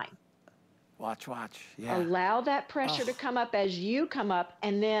more time. Watch, yeah. Allow that pressure to come up as you come up,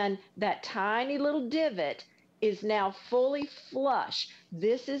 and then that tiny little divot is now fully flush.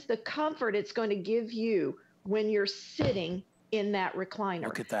 This is the comfort it's going to give you when you're sitting in that recliner.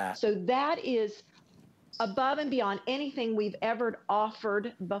 Look at that. So that is above and beyond anything we've ever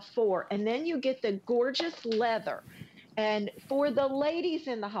offered before. And then you get the gorgeous leather. And for the ladies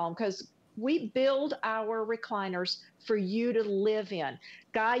in the home, because we build our recliners for you to live in.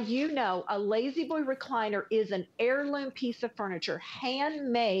 Guy, you know, a Lazy Boy recliner is an heirloom piece of furniture,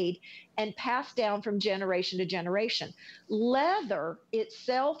 handmade and passed down from generation to generation. Leather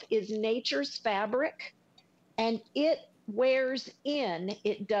itself is nature's fabric, and it wears in,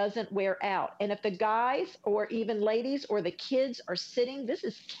 it doesn't wear out. And if the guys or even ladies or the kids are sitting, this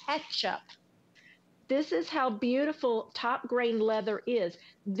is ketchup. This is how beautiful top grain leather is.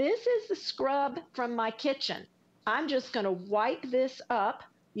 This is the scrub from my kitchen. I'm just going to wipe this up.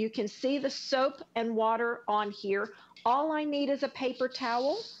 You can see the soap and water on here. All I need is a paper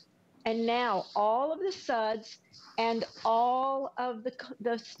towel. And now all of the suds and all of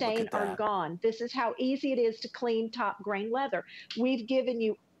the stain are gone. This is how easy it is to clean top grain leather. We've given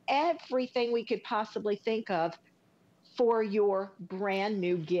you everything we could possibly think of for your brand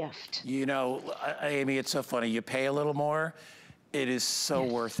new gift. You know, Amy, it's so funny. You pay a little more, it is so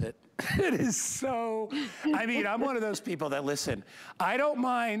worth it. It is so, I mean, I'm one of those people that, listen, I don't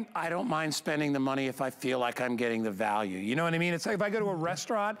mind spending the money if I feel like I'm getting the value. You know what I mean? It's like if I go to a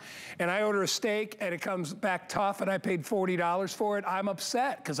restaurant and I order a steak and it comes back tough and I paid $40 for it, I'm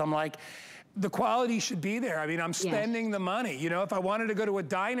upset because I'm like, the quality should be there. I mean, I'm spending the money. You know, if I wanted to go to a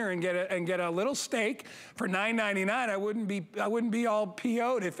diner and get a little steak for $9.99, I wouldn't be all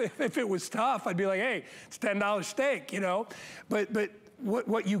PO'd if it was tough. I'd be like, hey, it's $10 steak, you know. But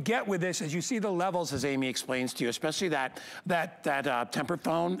what you get with this is you see the levels, as Amy explains to you, especially that tempered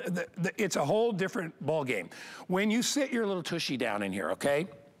foam. It's a whole different ball game. When you sit your little tushy down in here, okay,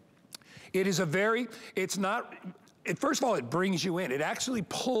 it is it's not. First of all, it brings you in. It actually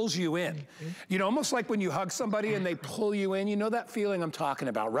pulls you in. You know, almost like when you hug somebody and they pull you in. You know that feeling I'm talking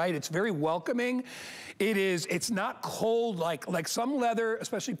about, right? It's very welcoming. It's not cold like some leather,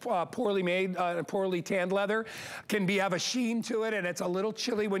 especially poorly made, poorly tanned leather, can have a sheen to it, and it's a little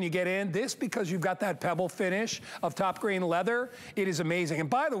chilly when you get in. This, because you've got that pebble finish of top grain leather, it is amazing.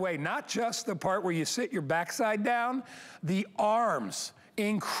 And by the way, not just the part where you sit your backside down, the arms.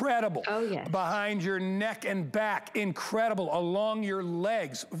 Incredible. Oh, yes. Behind your neck and back, incredible. Along your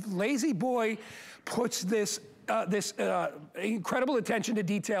legs. Lazy Boy puts this incredible attention to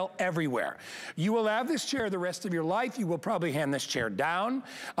detail everywhere. You will have this chair the rest of your life. You will probably hand this chair down.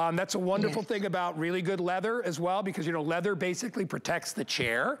 That's a wonderful thing about really good leather as well, because, you know, leather basically protects the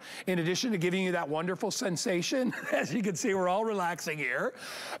chair in addition to giving you that wonderful sensation. As you can see, we're all relaxing here.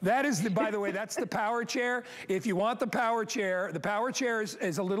 That is, by the way, that's the power chair. If you want the power chair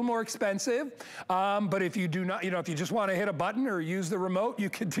is a little more expensive. But if you do not, you know, if you just want to hit a button or use the remote, you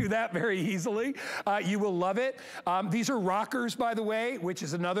can do that very easily. You will love it. These are rockers, by the way, which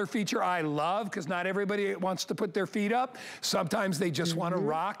is another feature I love, because not everybody wants to put their feet up. Sometimes they just want to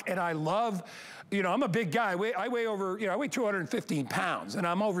rock, and I love, you know, I'm a big guy. I weigh over, you know, I weigh 215 pounds, and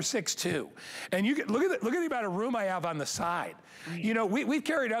I'm over 6'2". And you can, look at the amount of room I have on the side. You know, we've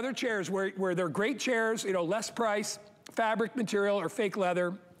carried other chairs where they're great chairs, you know, less price, fabric material or fake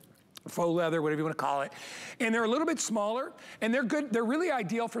leather, faux leather, whatever you want to call it. And they're a little bit smaller, and they're good. They're really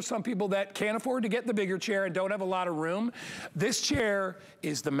ideal for some people that can't afford to get the bigger chair and don't have a lot of room. This chair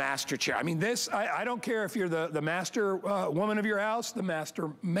is the master chair. I mean, this, I don't care if you're the master woman of your house, the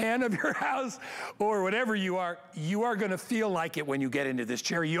master man of your house, or whatever you are going to feel like it when you get into this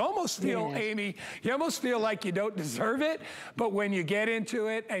chair. You almost feel, Amy, you almost feel like you don't deserve it, but when you get into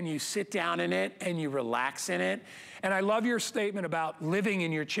it and you sit down in it and you relax in it, and I love your statement about living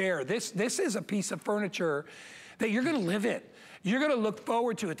in your chair. This is a piece of furniture that you're gonna live in. You're gonna look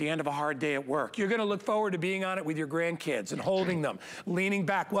forward to at the end of a hard day at work. You're gonna look forward to being on it with your grandkids and holding them, leaning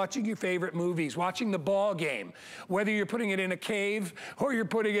back, watching your favorite movies, watching the ball game. Whether you're putting it in a cave or you're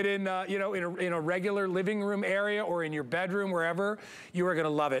putting it in, you know, in a regular living room area or in your bedroom, wherever, you are gonna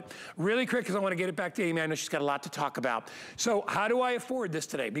love it. Really quick, because I wanna get it back to Amy. I know she's got a lot to talk about. So how do I afford this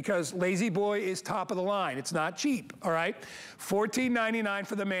today? Because Lazy Boy is top of the line. It's not cheap, all right? $14.99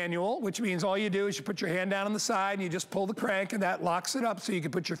 for the manual, which means all you do is you put your hand down on the side and you just pull the crank, and that, locks it up so you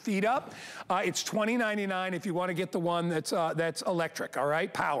can put your feet up. It's $20.99 if you want to get the one that's electric, all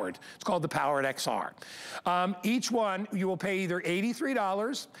right, powered. It's called the Powered XR. Each one, you will pay either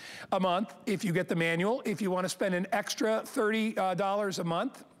 $83 a month if you get the manual. If you want to spend an extra $30 a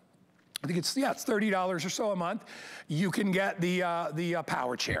month, I think it's $30 or so a month, you can get the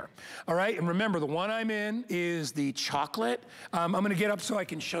power chair. All right, and remember, the one I'm in is the chocolate. I'm gonna get up so I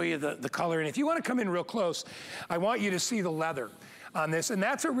can show you the color. And if you wanna come in real close, I want you to see the leather on this, and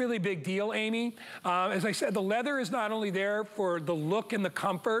that's a really big deal, Amy. As I said, the leather is not only there for the look and the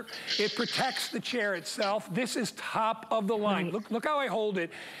comfort, it protects the chair itself. This is top of the line. Look how I hold it.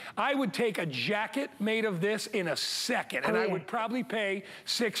 I would take a jacket made of this in a second, and I would probably pay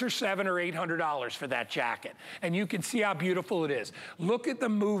 $600 or $700 or $800 for that jacket. And you can see how beautiful it is. Look at the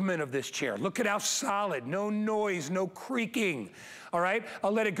movement of this chair. Look at how solid, no noise, no creaking. All right,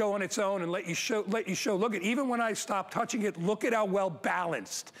 I'll let it go on its own and let you show. Look at, even when I stop touching it, look at how well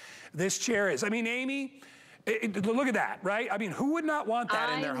balanced this chair is. I mean, Amy, look at that, right? I mean, who would not want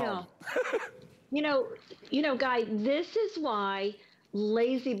that in their home? you know, Guy, this is why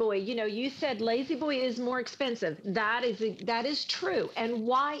Lazy Boy, you said Lazy Boy is more expensive. That is true. And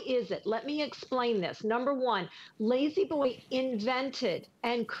why is it? Let me explain this. Number one, Lazy Boy invented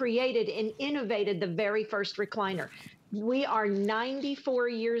and created and innovated the very first recliner. We are 94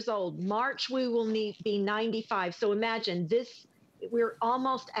 years old. March, we will be 95. So imagine this, we're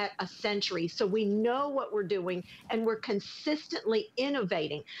almost at a century. So we know what we're doing and we're consistently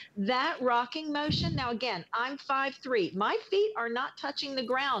innovating. That rocking motion, now again, I'm 5'3". My feet are not touching the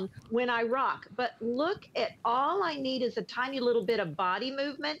ground when I rock, but look at, all I need is a tiny little bit of body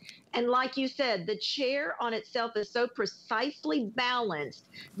movement. And like you said, the chair on itself is so precisely balanced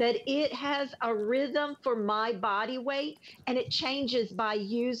that it has a rhythm for my body weight, and it changes by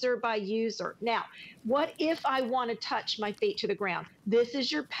user by user. Now, what if I want to touch my feet to the ground? This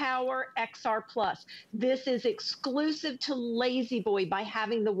is your Power XR Plus. This is exclusive to Lazy Boy by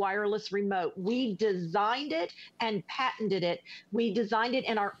having the wireless remote. We designed it and patented it. We designed it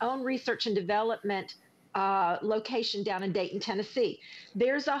in our own research and development location down in Dayton, Tennessee.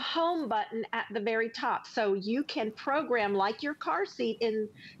 There's a home button at the very top, so you can program like your car seat, and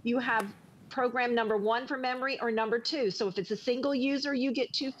you have program number 1 for memory or number 2. So if it's a single user, you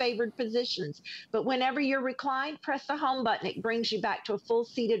get 2 favored positions. But whenever you're reclined, press the home button. It brings you back to a full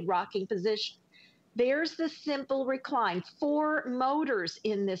seated rocking position. There's the simple recline. 4 motors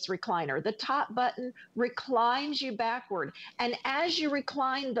in this recliner. The top button reclines you backward. And as you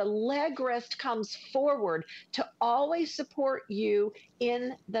recline, the leg rest comes forward to always support you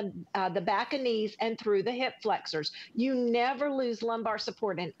in the back and knees and through the hip flexors. You never lose lumbar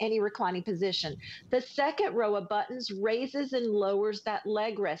support in any reclining position. The second row of buttons raises and lowers that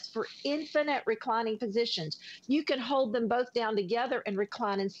leg rest for infinite reclining positions. You can hold them both down together and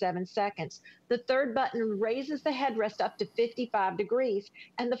recline in 7 seconds. The third button raises the headrest up to 55 degrees,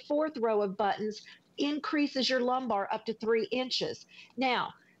 and the fourth row of buttons increases your lumbar up to 3 inches.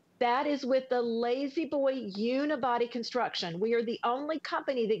 Now, that is with the Lazy Boy unibody construction. We are the only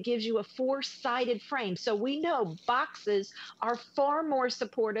company that gives you a 4-sided frame. So we know boxes are far more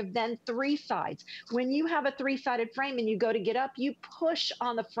supportive than 3 sides. When you have a 3-sided frame and you go to get up, you push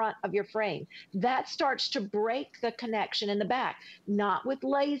on the front of your frame. That starts to break the connection in the back. Not with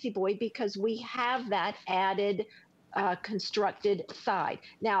Lazy Boy, because we have that added constructed side.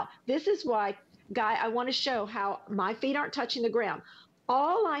 Now, this is why, Guy, I want to show how my feet aren't touching the ground.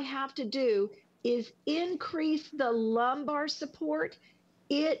 All I have to do is increase the lumbar support.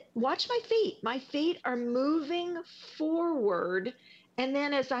 Watch my feet. My feet are moving forward. And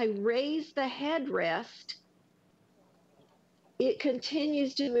then as I raise the headrest, it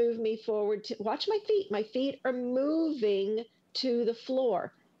continues to move me forward. Watch my feet. My feet are moving to the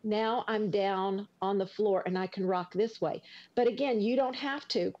floor. Now I'm down on the floor and I can rock this way. But again, you don't have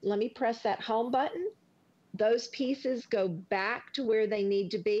to. Let me press that home button. Those pieces go back to where they need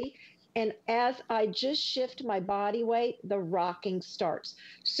to be. And as I just shift my body weight, the rocking starts.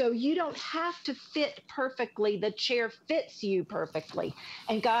 So you don't have to fit perfectly. The chair fits you perfectly.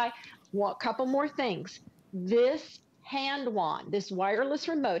 And Guy, a couple more things. This hand wand, this wireless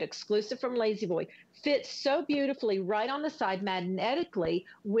remote exclusive from Lazy Boy, fits so beautifully right on the side magnetically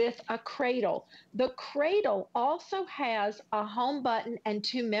with a cradle. The cradle also has a home button and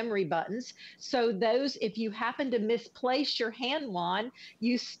 2 memory buttons. So those, if you happen to misplace your hand wand,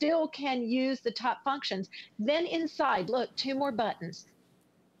 you still can use the top functions. Then inside, look, 2 more buttons.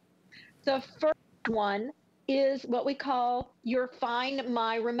 The first one is what we call your Find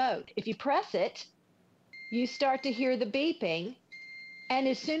My Remote. If you press it, you start to hear the beeping, And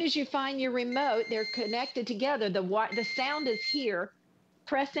as soon as you find your remote, they're connected together. The sound is here.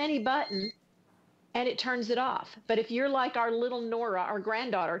 Press any button and it turns it off. But if you're like our little Nora, our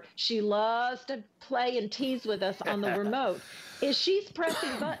granddaughter, she loves to play and tease with us on the remote. Is she's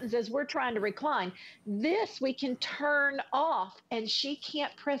pressing buttons as we're trying to recline. This we can turn off and she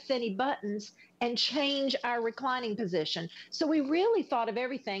can't press any buttons and change our reclining position. So we really thought of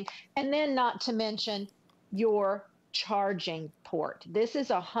everything. And then not to mention your charging port. This is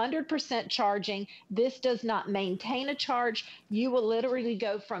 100% charging. This does not maintain a charge. You will literally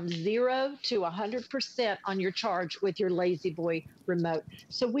go from 0 to 100% on your charge with your Lazy Boy remote.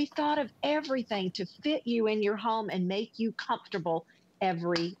 So we thought of everything to fit you in your home and make you comfortable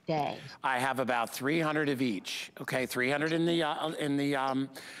every day. I have about 300 of each. Okay, 300 in the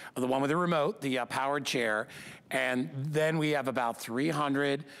one with the remote, the powered chair, and then we have about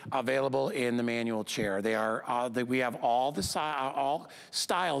 300 available in the manual chair. They are we have all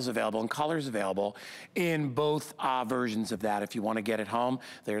styles available and colors available in both versions of that. If you want to get it home,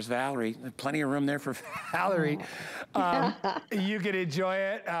 there's Valerie. Plenty of room there for Valerie. You can enjoy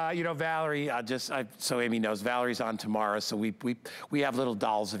it. You know, Valerie. So Amy knows, Valerie's on tomorrow, so we have little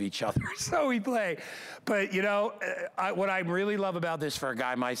dolls of each other, so we play. But you know, what I really love about this for a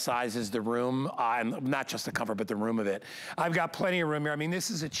guy my size is the room, and not just the comfort, but the room of it. I've got plenty of room here. I mean,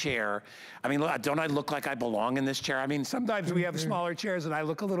 this is a chair. I mean, don't I look like I belong in this chair? I mean, sometimes we have smaller chairs and I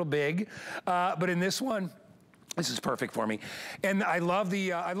look a little big, but in this one, this is perfect for me. And I love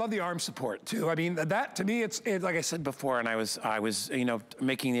the arm support too. I mean, that to me, it's like I said before, and I was you know,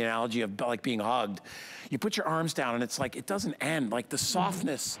 making the analogy of like being hugged. You put your arms down and it's like, it doesn't end. Like the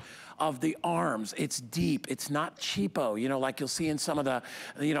softness of the arms, it's deep, it's not cheapo, you know, like you'll see in some of the,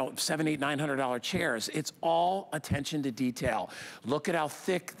 you know, $700, $800, $900 chairs. It's all attention to detail. Look at how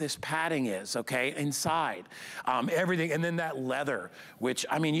thick this padding is, okay, inside. Everything, and then that leather, which,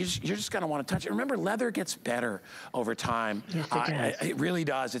 I mean, you're just gonna wanna touch it. Remember, leather gets better over time. Yes, it does. It really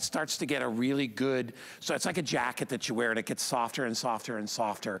does. It starts to get a really good, so it's like a jacket that you wear and it gets softer and softer and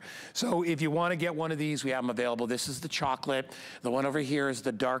softer. So if you wanna get one of these, we have them available. This is the chocolate. The one over here is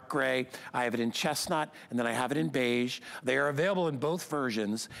the dark gray. I have it in chestnut, and then I have it in beige. They are available in both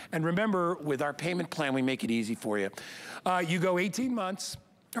versions. And remember, with our payment plan, we make it easy for you. You go 18 months,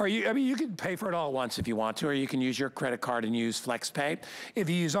 or you can pay for it all at once if you want to, or you can use your credit card and use FlexPay. If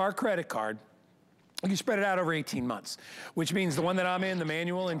you use our credit card, you spread it out over 18 months, which means the one that I'm in, the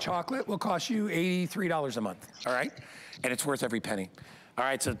manual in chocolate, will cost you $83 a month, all right? And it's worth every penny. All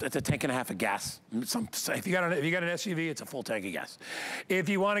right, so it's a tank and a half of gas. If you got an SUV, it's a full tank of gas. If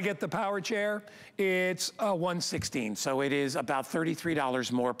you want to get the power chair, it's $116. So it is about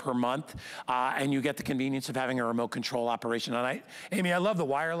 $33 more per month, and you get the convenience of having a remote control operation. And Amy, I love the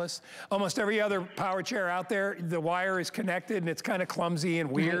wireless. Almost every other power chair out there, the wire is connected, and it's kind of clumsy and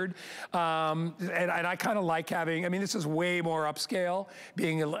weird. And I kind of like having. I mean, this is way more upscale,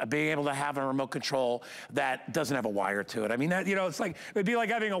 being able to have a remote control that doesn't have a wire to it. I mean, that, you know, it's like. It'd be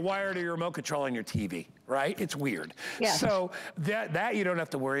like having a wire to your remote control on your TV, right? It's weird. Yeah. So that you don't have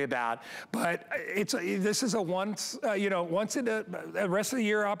to worry about. But this is a once in a rest of the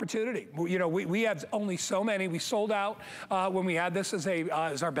year opportunity. You know, we have only so many. We sold out when we had this as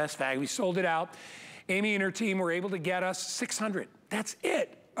our best bag. We sold it out. Amy and her team were able to get us 600. That's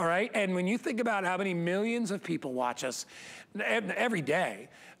it. All right, and when you think about how many millions of people watch us every day,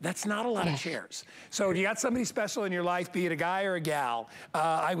 that's not a lot of chairs. So if you got somebody special in your life, be it a guy or a gal,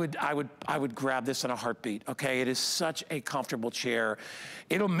 I would grab this in a heartbeat. Okay, it is such a comfortable chair.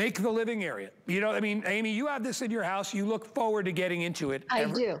 It'll make the living area. You know, I mean, Amy, you have this in your house. You look forward to getting into it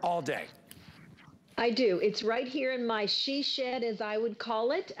all day. I do. It's right here in my she shed, as I would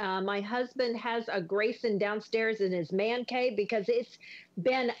call it. My husband has a Grayson downstairs in his man cave because it's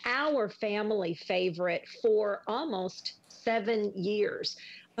been our family favorite for almost 7 years.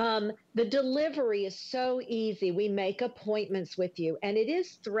 The delivery is so easy. We make appointments with you, and it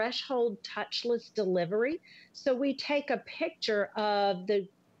is threshold touchless delivery. So we take a picture of the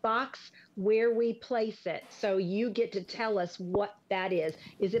box where we place it. So you get to tell us what that is.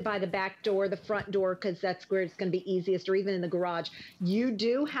 Is it by the back door, the front door, because that's where it's going to be easiest, or even in the garage. You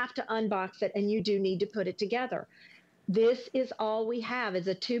do have to unbox it, and you do need to put it together. This is all we have, is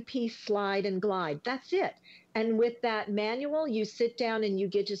a 2-piece slide and glide. That's it. And with that manual, you sit down and you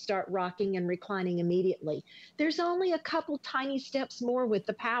get to start rocking and reclining immediately. There's only a couple tiny steps more with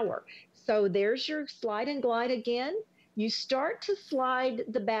the power. So there's your slide and glide again. You start to slide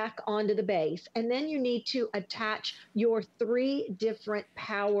the back onto the base, and then you need to attach your 3 different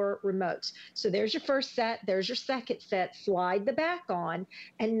power remotes. So there's your first set, there's your second set, slide the back on,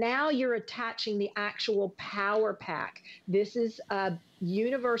 and now you're attaching the actual power pack. This is a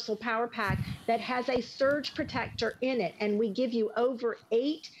universal power pack that has a surge protector in it, and we give you over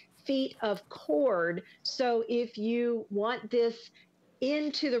 8 feet of cord. So if you want this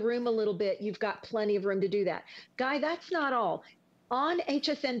into the room a little bit, you've got plenty of room to do that. Guy, that's not all. On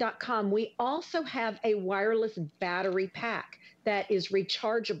hsn.com, we also have a wireless battery pack that is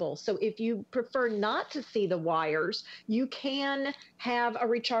rechargeable. So if you prefer not to see the wires, you can have a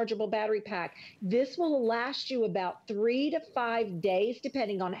rechargeable battery pack. This will last you about 3 to 5 days,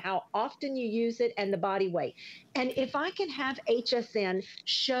 depending on how often you use it and the body weight. And if I can have HSN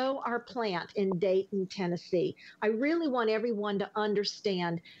show our plant in Dayton, Tennessee, I really want everyone to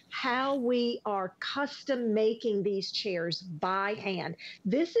understand how we are custom making these chairs by hand.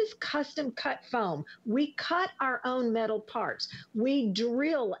 This is custom cut foam. We cut our own metal parts. We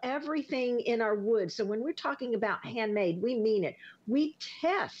drill everything in our wood. So when we're talking about handmade, we mean it. We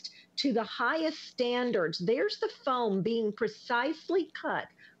test to the highest standards. There's the foam being precisely cut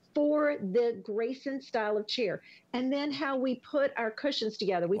for the Grayson style of chair. And then how we put our cushions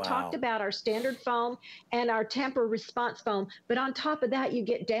together. We talked about our standard foam and our temper response foam, but on top of that, you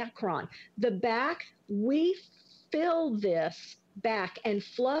get Dacron. The back, we fill this back and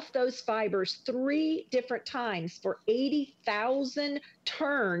fluff those fibers 3 different times for 80,000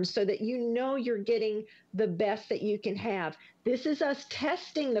 turns so that you know you're getting the best that you can have. This is us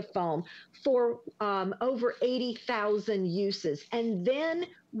testing the foam for over 80,000 uses. And then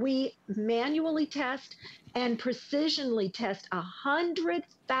we manually test and precisionally test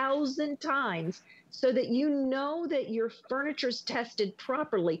 100,000 times so that you know that your furniture's tested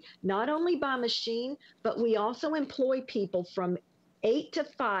properly, not only by machine, but we also employ people from 8 to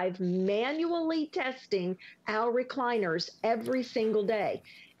 5 manually testing our recliners every single day.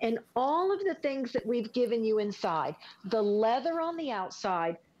 And all of the things that we've given you inside, the leather on the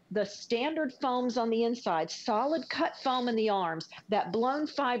outside, the standard foams on the inside, solid cut foam in the arms, that blown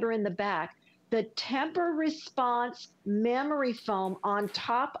fiber in the back, the temper response memory foam on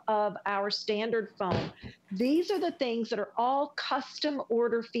top of our standard foam. These are the things that are all custom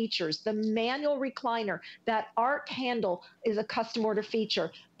order features. The manual recliner, that arc handle is a custom order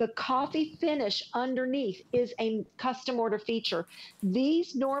feature. The coffee finish underneath is a custom order feature.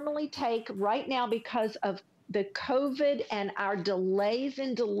 These normally take, right now because of the COVID and our delays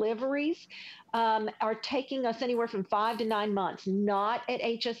in deliveries, are taking us anywhere from 5 to 9 months. Not at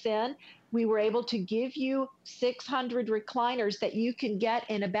HSN. We were able to give you 600 recliners that you can get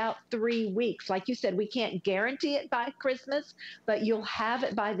in about 3 weeks. Like you said, we can't guarantee it by Christmas, but you'll have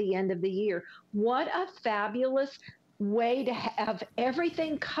it by the end of the year. What a fabulous way to have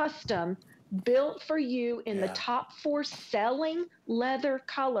everything custom built for you in the top 4 selling leather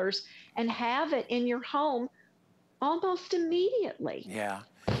colors and have it in your home almost immediately. Yeah.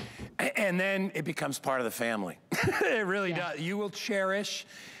 And then it becomes part of the family. It really does. You will cherish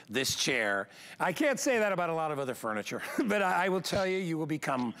this chair. I can't say that about a lot of other furniture, but I will tell you, you will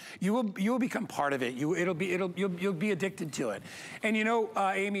become part of it. You'll be addicted to it. And you know,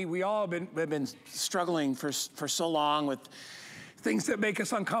 Amy, we all have been struggling for so long with things that make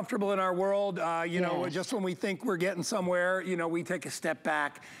us uncomfortable in our world. You know, just when we think we're getting somewhere, you know, we take a step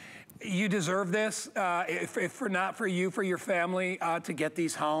back. You deserve this, if for not for you, for your family, to get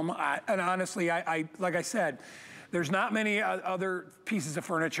these home. And honestly, like I said, there's not many other pieces of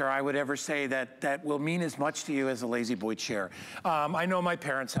furniture I would ever say that will mean as much to you as a Lazy Boy chair. I know my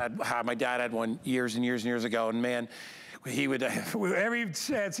parents my dad had one years and years and years ago, and man, he would, every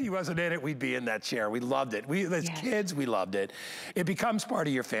chance he wasn't in it, we'd be in that chair. We loved it. As kids, we loved it. It becomes part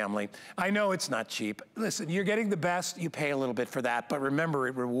of your family. I know it's not cheap. Listen, you're getting the best, you pay a little bit for that, but remember,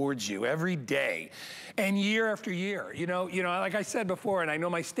 it rewards you every day and year after year. You know, like I said before, and I know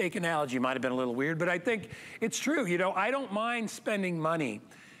my steak analogy might have been a little weird, but I think it's true. You know, I don't mind spending money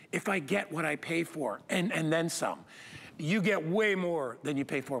if I get what I pay for, and then some. You get way more than you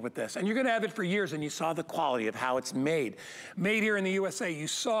pay for with this. And you're gonna have it for years, and you saw the quality of how it's made. Made here in the USA, you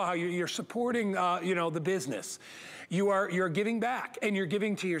saw how you're supporting you know, the business. You're giving back, and you're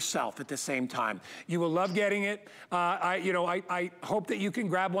giving to yourself at the same time. You will love getting it. I hope that you can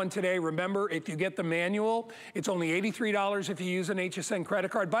grab one today. Remember, if you get the manual, it's only $83 if you use an HSN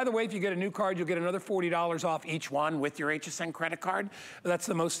credit card. By the way, if you get a new card, you'll get another $40 off each one with your HSN credit card. That's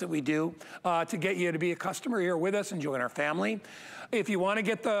the most that we do to get you to be a customer here with us and join our family. If you want to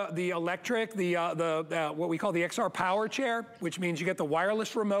get the electric, what we call the XR Power Chair, which means you get the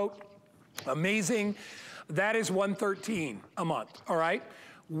wireless remote, amazing. that is $113 a month, all right?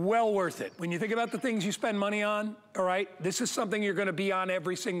 Well worth it. When you think about the things you spend money on, all right, this is something you're gonna be on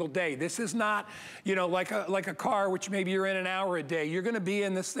every single day. This is not, you know, like a car, which maybe you're in an hour a day. You're gonna be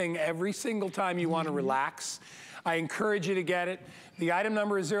in this thing every single time you wanna relax. I encourage you to get it. The item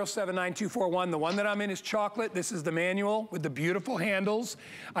number is 079241. The one that I'm in is chocolate. This is the manual with the beautiful handles.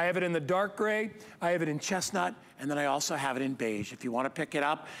 I have it in the dark gray, I have it in chestnut, and then I also have it in beige. If you wanna pick it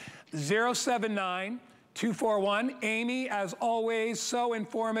up, 079241. Amy, as always, so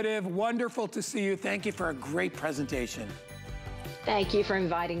informative, wonderful to see you. Thank you for a great presentation. Thank you for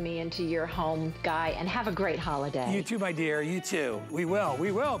inviting me into your home, Guy, and have a great holiday. You too, my dear, you too. We will,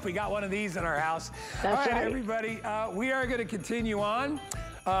 if we got one of these in our house. That's all right, right. everybody, we are gonna continue on.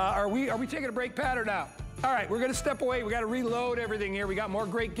 Are we taking a break, Pat, or now? All right, we're gonna step away. We gotta reload everything here. We got more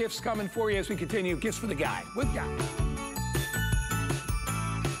great gifts coming for you as we continue. Gifts for the Guy, with Guy.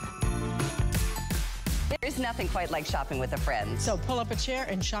 There's nothing quite like shopping with a friend. So pull up a chair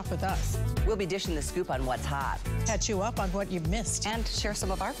and shop with us. We'll be dishing the scoop on what's hot. Catch you up on what you've missed. And share some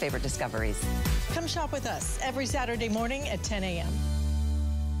of our favorite discoveries. Come shop with us every Saturday morning at 10 a.m.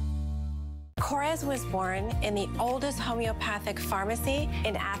 Korres was born in the oldest homeopathic pharmacy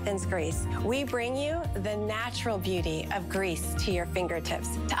in Athens, Greece. We bring you the natural beauty of Greece to your fingertips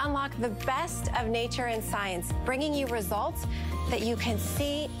to unlock the best of nature and science, bringing you results that you can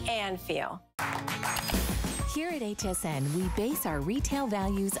see and feel. Here at HSN, we base our retail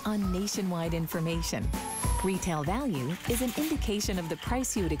values on nationwide information. Retail value is an indication of the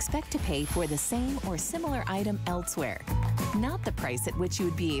price you would expect to pay for the same or similar item elsewhere, not the price at which you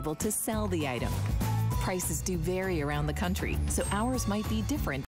would be able to sell the item. Prices do vary around the country, so ours might be different